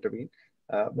sorry to intervene,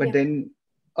 but Yeah. then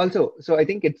also, so I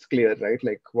think it's clear, right?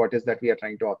 Like what is that we are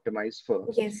trying to optimize for.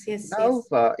 Yes, yes, Now,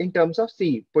 yes. in terms of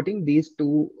see, putting these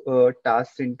two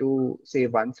tasks into say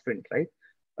one sprint, right?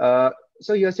 Uh,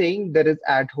 so you're saying there is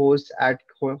add host,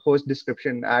 host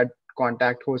description, add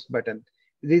contact host button.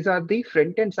 These are the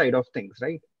front end side of things,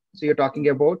 right? So you're talking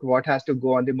about what has to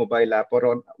go on the mobile app or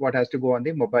on what has to go on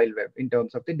the mobile web in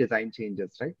terms of the design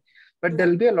changes, right? But Yeah.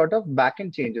 there'll be a lot of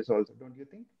backend changes also, don't you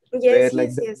think? Where Yes, like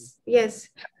yes, the yes, yes,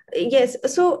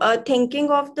 yes. So,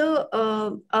 thinking of the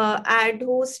ad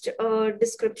host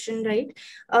description, right?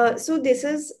 So this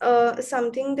is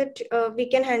something that we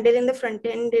can handle in the front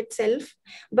end itself.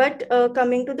 But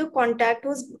coming to the contact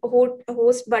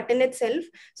host button itself,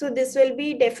 so this will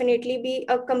be definitely be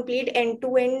a complete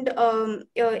end-to-end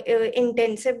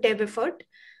intensive dev effort,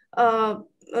 uh,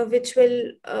 which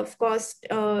will, of course,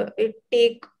 it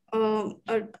take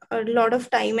a lot of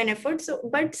time and effort. So,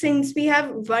 but since we have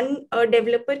one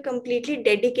developer completely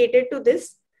dedicated to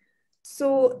this,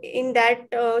 so in that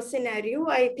scenario,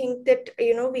 I think that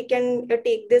we can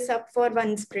take this up for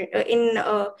one sprint.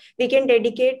 We can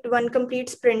dedicate one complete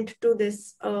sprint to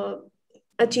this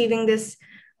achieving this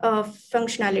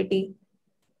functionality.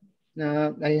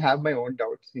 I have my own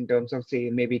doubts in terms of say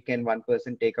maybe can one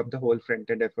person take up the whole front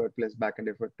end effort plus back end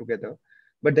effort together,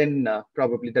 but then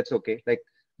probably that's okay. Like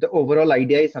the overall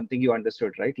idea is something you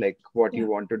understood, right? Like what Yeah. you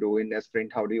want to do in a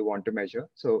sprint, how do you want to measure?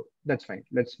 So that's fine.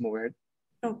 Let's move ahead.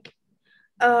 Okay.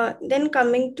 Then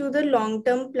coming to the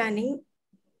long-term planning.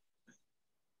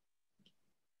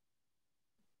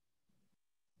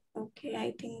 Okay,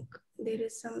 I think there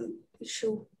is some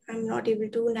issue. I'm not able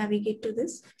to navigate to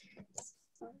this.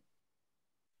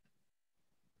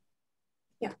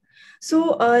 Yeah.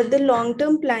 So the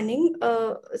long-term planning.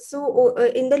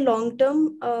 In the long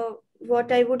term,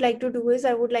 what I would like to do is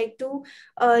I would like to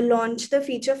launch the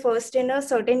feature first in a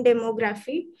certain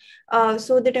demography.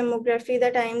 So the demography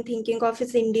that I am thinking of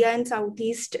is India and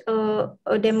Southeast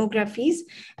demographies,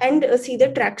 and see the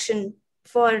traction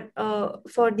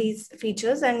for these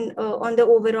features, and on the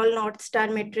overall North Star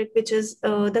metric, which is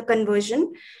the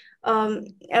conversion.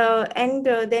 And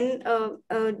then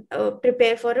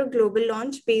prepare for a global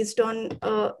launch based on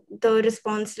the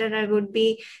response that I would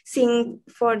be seeing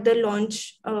for the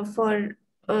launch for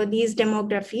these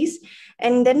demographies,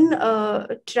 and then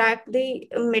track the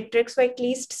metrics for at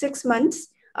least 6 months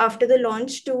after the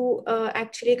launch to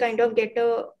actually kind of get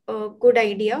a good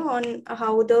idea on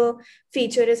how the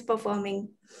feature is performing.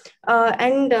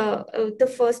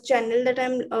 The first channel that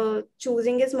I'm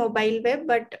choosing is mobile web,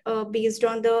 but based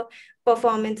on the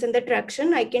performance and the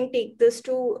traction, I can take this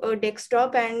to a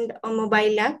desktop and a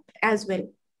mobile app as well.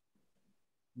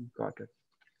 Got it.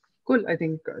 Cool. I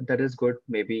think that is good.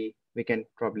 Maybe we can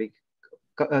probably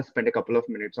spend a couple of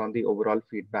minutes on the overall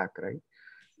feedback, right?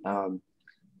 Um,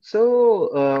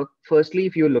 firstly,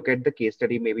 if you look at the case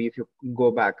study, maybe if you go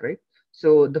back, right?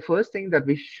 So, the first thing that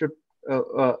we should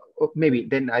maybe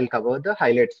then I'll cover the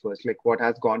highlights first, like what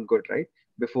has gone good, right?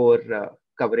 Before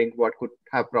covering what could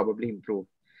have probably improved.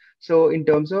 So, in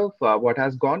terms of what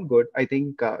has gone good, I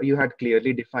think you had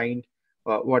clearly defined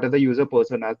what are the user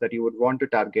personas that you would want to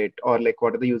target, or like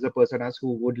what are the user personas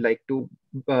who would like to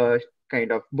uh,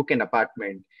 kind of book an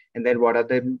apartment, and then what are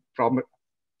the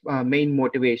main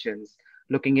motivations,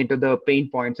 looking into the pain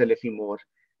points a little more,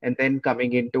 and then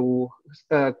coming into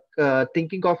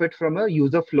thinking of it from a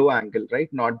user flow angle, right?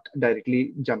 Not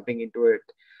directly jumping into it.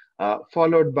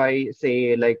 followed by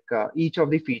say like each of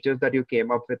the features that you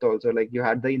came up with also, like you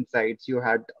had the insights, you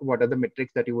had what are the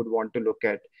metrics that you would want to look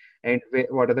at, and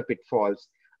what are the pitfalls.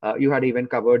 You had even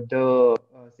covered the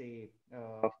say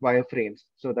wireframes,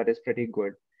 so that is pretty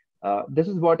good. This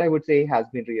is what I would say has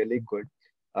been really good.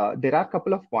 There are a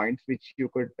couple of points which you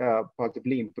could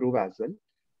possibly improve as well.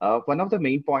 One of the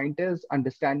main point is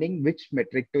understanding which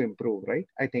metric to improve, right?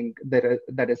 I think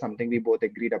that is something we both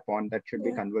agreed upon, that should be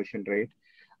Yeah. conversion rate.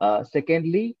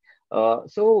 Secondly,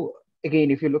 so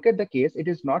again, if you look at the case, it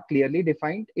is not clearly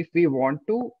defined if we want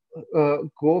to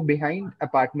go behind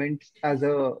apartments as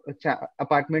a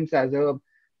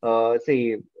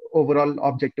say overall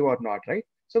objective or not, right?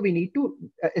 So we need to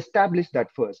establish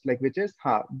that first, like which is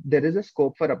there is a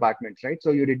scope for apartments, right?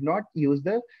 So you did not use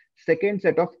the second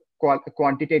set of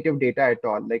quantitative data at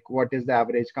all, like what is the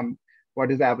average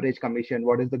commission,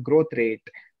 what is the growth rate,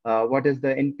 what is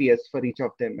the NPS for each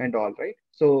of them and all, right?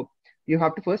 So you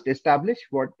have to first establish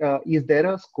what is there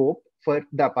a scope for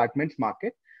the apartments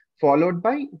market, followed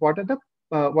by what are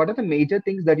the major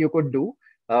things that you could do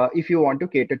if you want to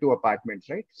cater to apartments,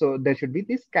 right? So there should be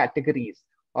these categories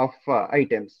of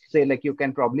items. Say like you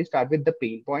can probably start with the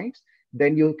pain points.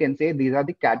 Then you can say these are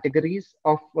the categories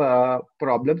of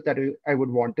problems that I would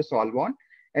want to solve on.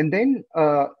 And then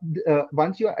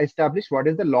once you establish what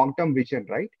is the long-term vision,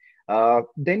 right?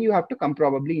 Then you have to come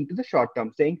probably into the short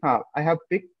term, saying, I have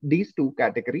picked these two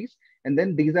categories, and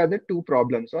then these are the two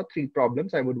problems or three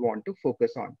problems I would want to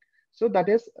focus on. So that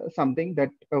is something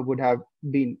that would have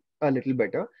been a little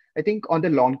better. I think on the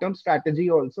long-term strategy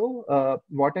also,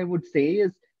 what I would say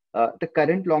is the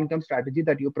current long-term strategy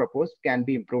that you proposed can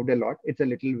be improved a lot. It's a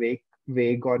little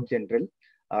vague or general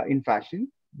in fashion,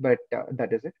 but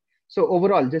that is it. So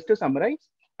overall, just to summarize,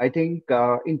 I think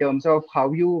in terms of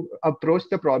how you approach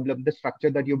the problem, the structure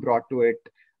that you brought to it,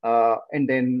 and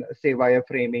then say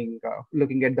wireframing,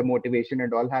 looking at the motivation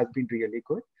and all has been really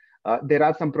good. There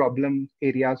are some problem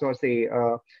areas or say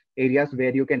areas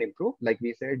where you can improve, like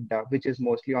we said, which is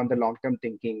mostly on the long-term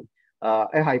thinking,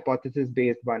 a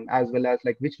hypothesis-based one, as well as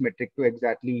like which metric to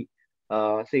exactly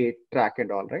say track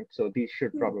and all, right? So these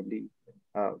should probably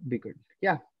be good.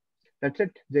 Yeah, that's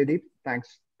it, Jaydeep.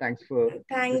 Thanks for the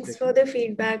Thanks for session. the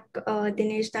feedback,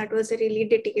 Dinesh. That was a really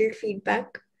detailed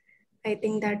feedback. I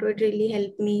think that would really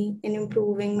help me in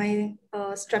improving my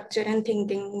structure and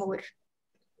thinking more.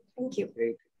 Thank you.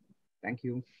 Great. Thank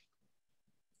you.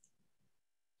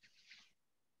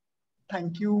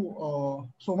 Thank you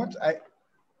so much.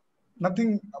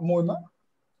 Nothing more, na?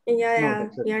 Yeah, No, yeah,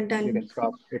 that's it. we are You done. can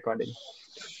stop recording.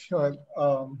 Sure.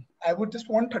 I would just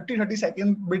want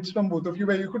 30-second bits from both of you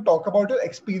where you could talk about your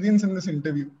experience in this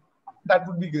interview. That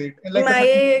would be great. And like My 30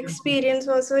 seconds. experience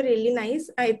was also really nice.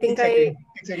 I think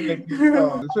Exactly. Let me.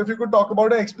 So if you could talk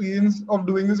about the experience of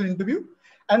doing this interview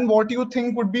and what you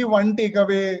think would be one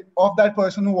takeaway of that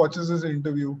person who watches this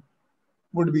interview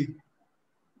would be.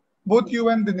 Both you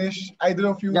and Dinesh, either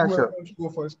of you, Yeah, whoever sure. wants to go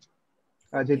first.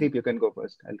 Jaydeep, you can go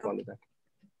first. I'll follow okay.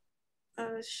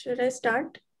 that. Should I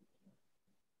start?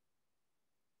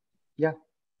 Yeah.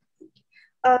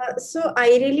 So I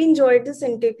really enjoyed this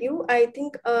interview. I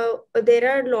think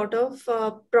there are a lot of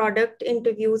product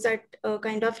interviews that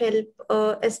kind of help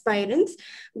aspirants,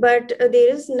 but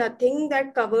there is nothing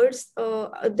that covers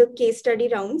the case study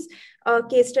rounds.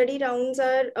 Case study rounds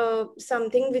are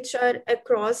something which are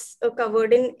across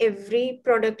covered in every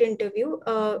product interview,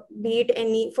 be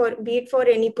it for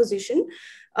any position.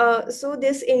 So with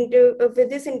this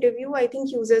interview, I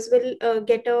think users will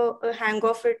get a hang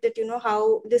of it, that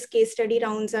how this case study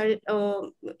rounds are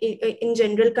in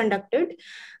general conducted.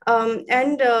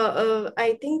 And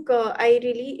I think I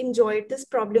really enjoyed this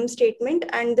problem statement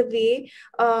and the way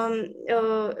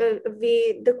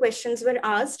the questions were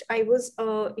asked. I was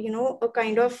a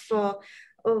kind of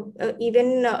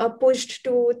even pushed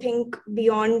to think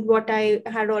beyond what I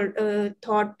had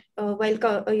thought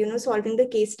while solving the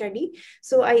case study.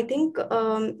 So I think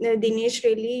Dinesh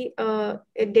really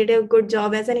did a good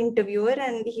job as an interviewer,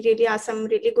 and he really asked some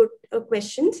really good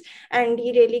questions, and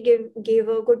he really gave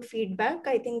a good feedback.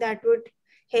 I think that would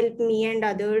help me and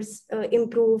others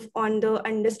improve on the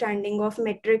understanding of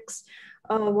metrics.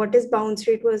 What is bounce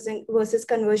rate versus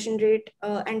conversion rate,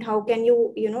 and how can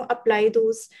you apply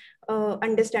those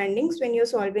understandings when you're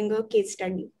solving a case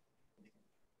study.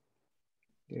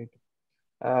 Great.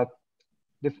 Uh,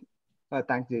 the,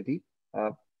 Thanks, Jaydeep.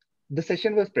 The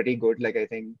session was pretty good. Like I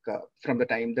think from the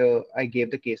time I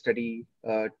gave the case study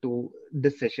to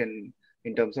this session,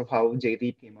 in terms of how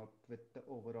Jaydeep came up with the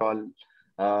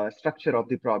overall structure of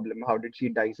the problem, how did she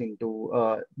dive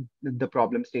into the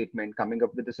problem statement, coming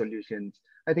up with the solutions.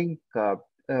 I think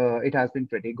it has been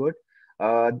pretty good.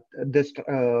 This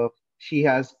she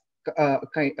has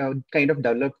kind of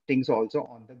developed things also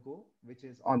on the go, which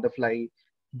is on the fly.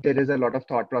 There is a lot of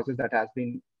thought process that has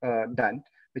been done,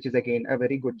 which is again a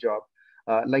very good job.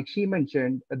 Like she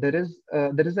mentioned, there is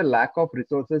a lack of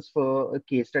resources for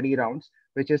case study rounds,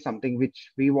 which is something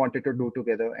which we wanted to do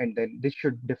together, and then this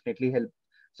should definitely help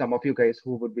some of you guys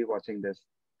who would be watching this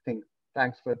thing.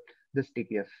 Thanks for this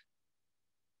TPF.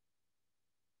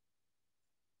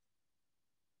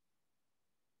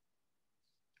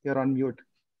 You're on mute.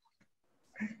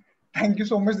 Thank you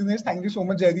so much, Dinesh. Thank you so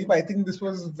much, Jaideep. I think this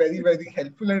was very, very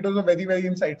helpful, and it was a very, very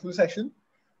insightful session.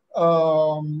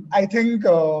 I think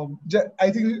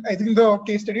the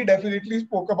case study definitely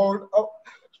spoke about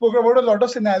a lot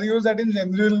of scenarios that in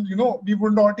general, we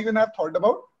would not even have thought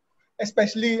about.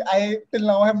 Especially, I till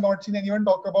now have not seen anyone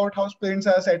talk about how sprints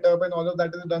are set up and all of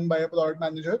that is done by a product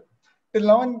manager. Till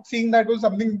now, and seeing that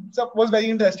was very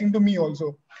interesting to me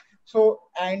also. So,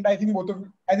 and I think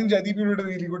Jaideep, you did a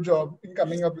really good job in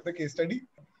coming up with the case study.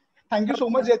 Thank you so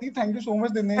much, Jaideep. Thank you so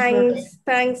much, Dinesh, for your time.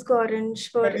 Thanks, Goranj,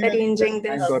 for Very, very arranging interesting.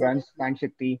 Thanks, this. Goranj. Thanks,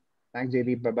 Shakti. Thanks,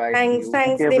 JD. Bye bye. See Thanks, you.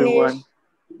 thanks, Thank you, Dinesh. everyone.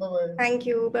 Bye-bye. Thank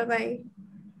you. Bye-bye.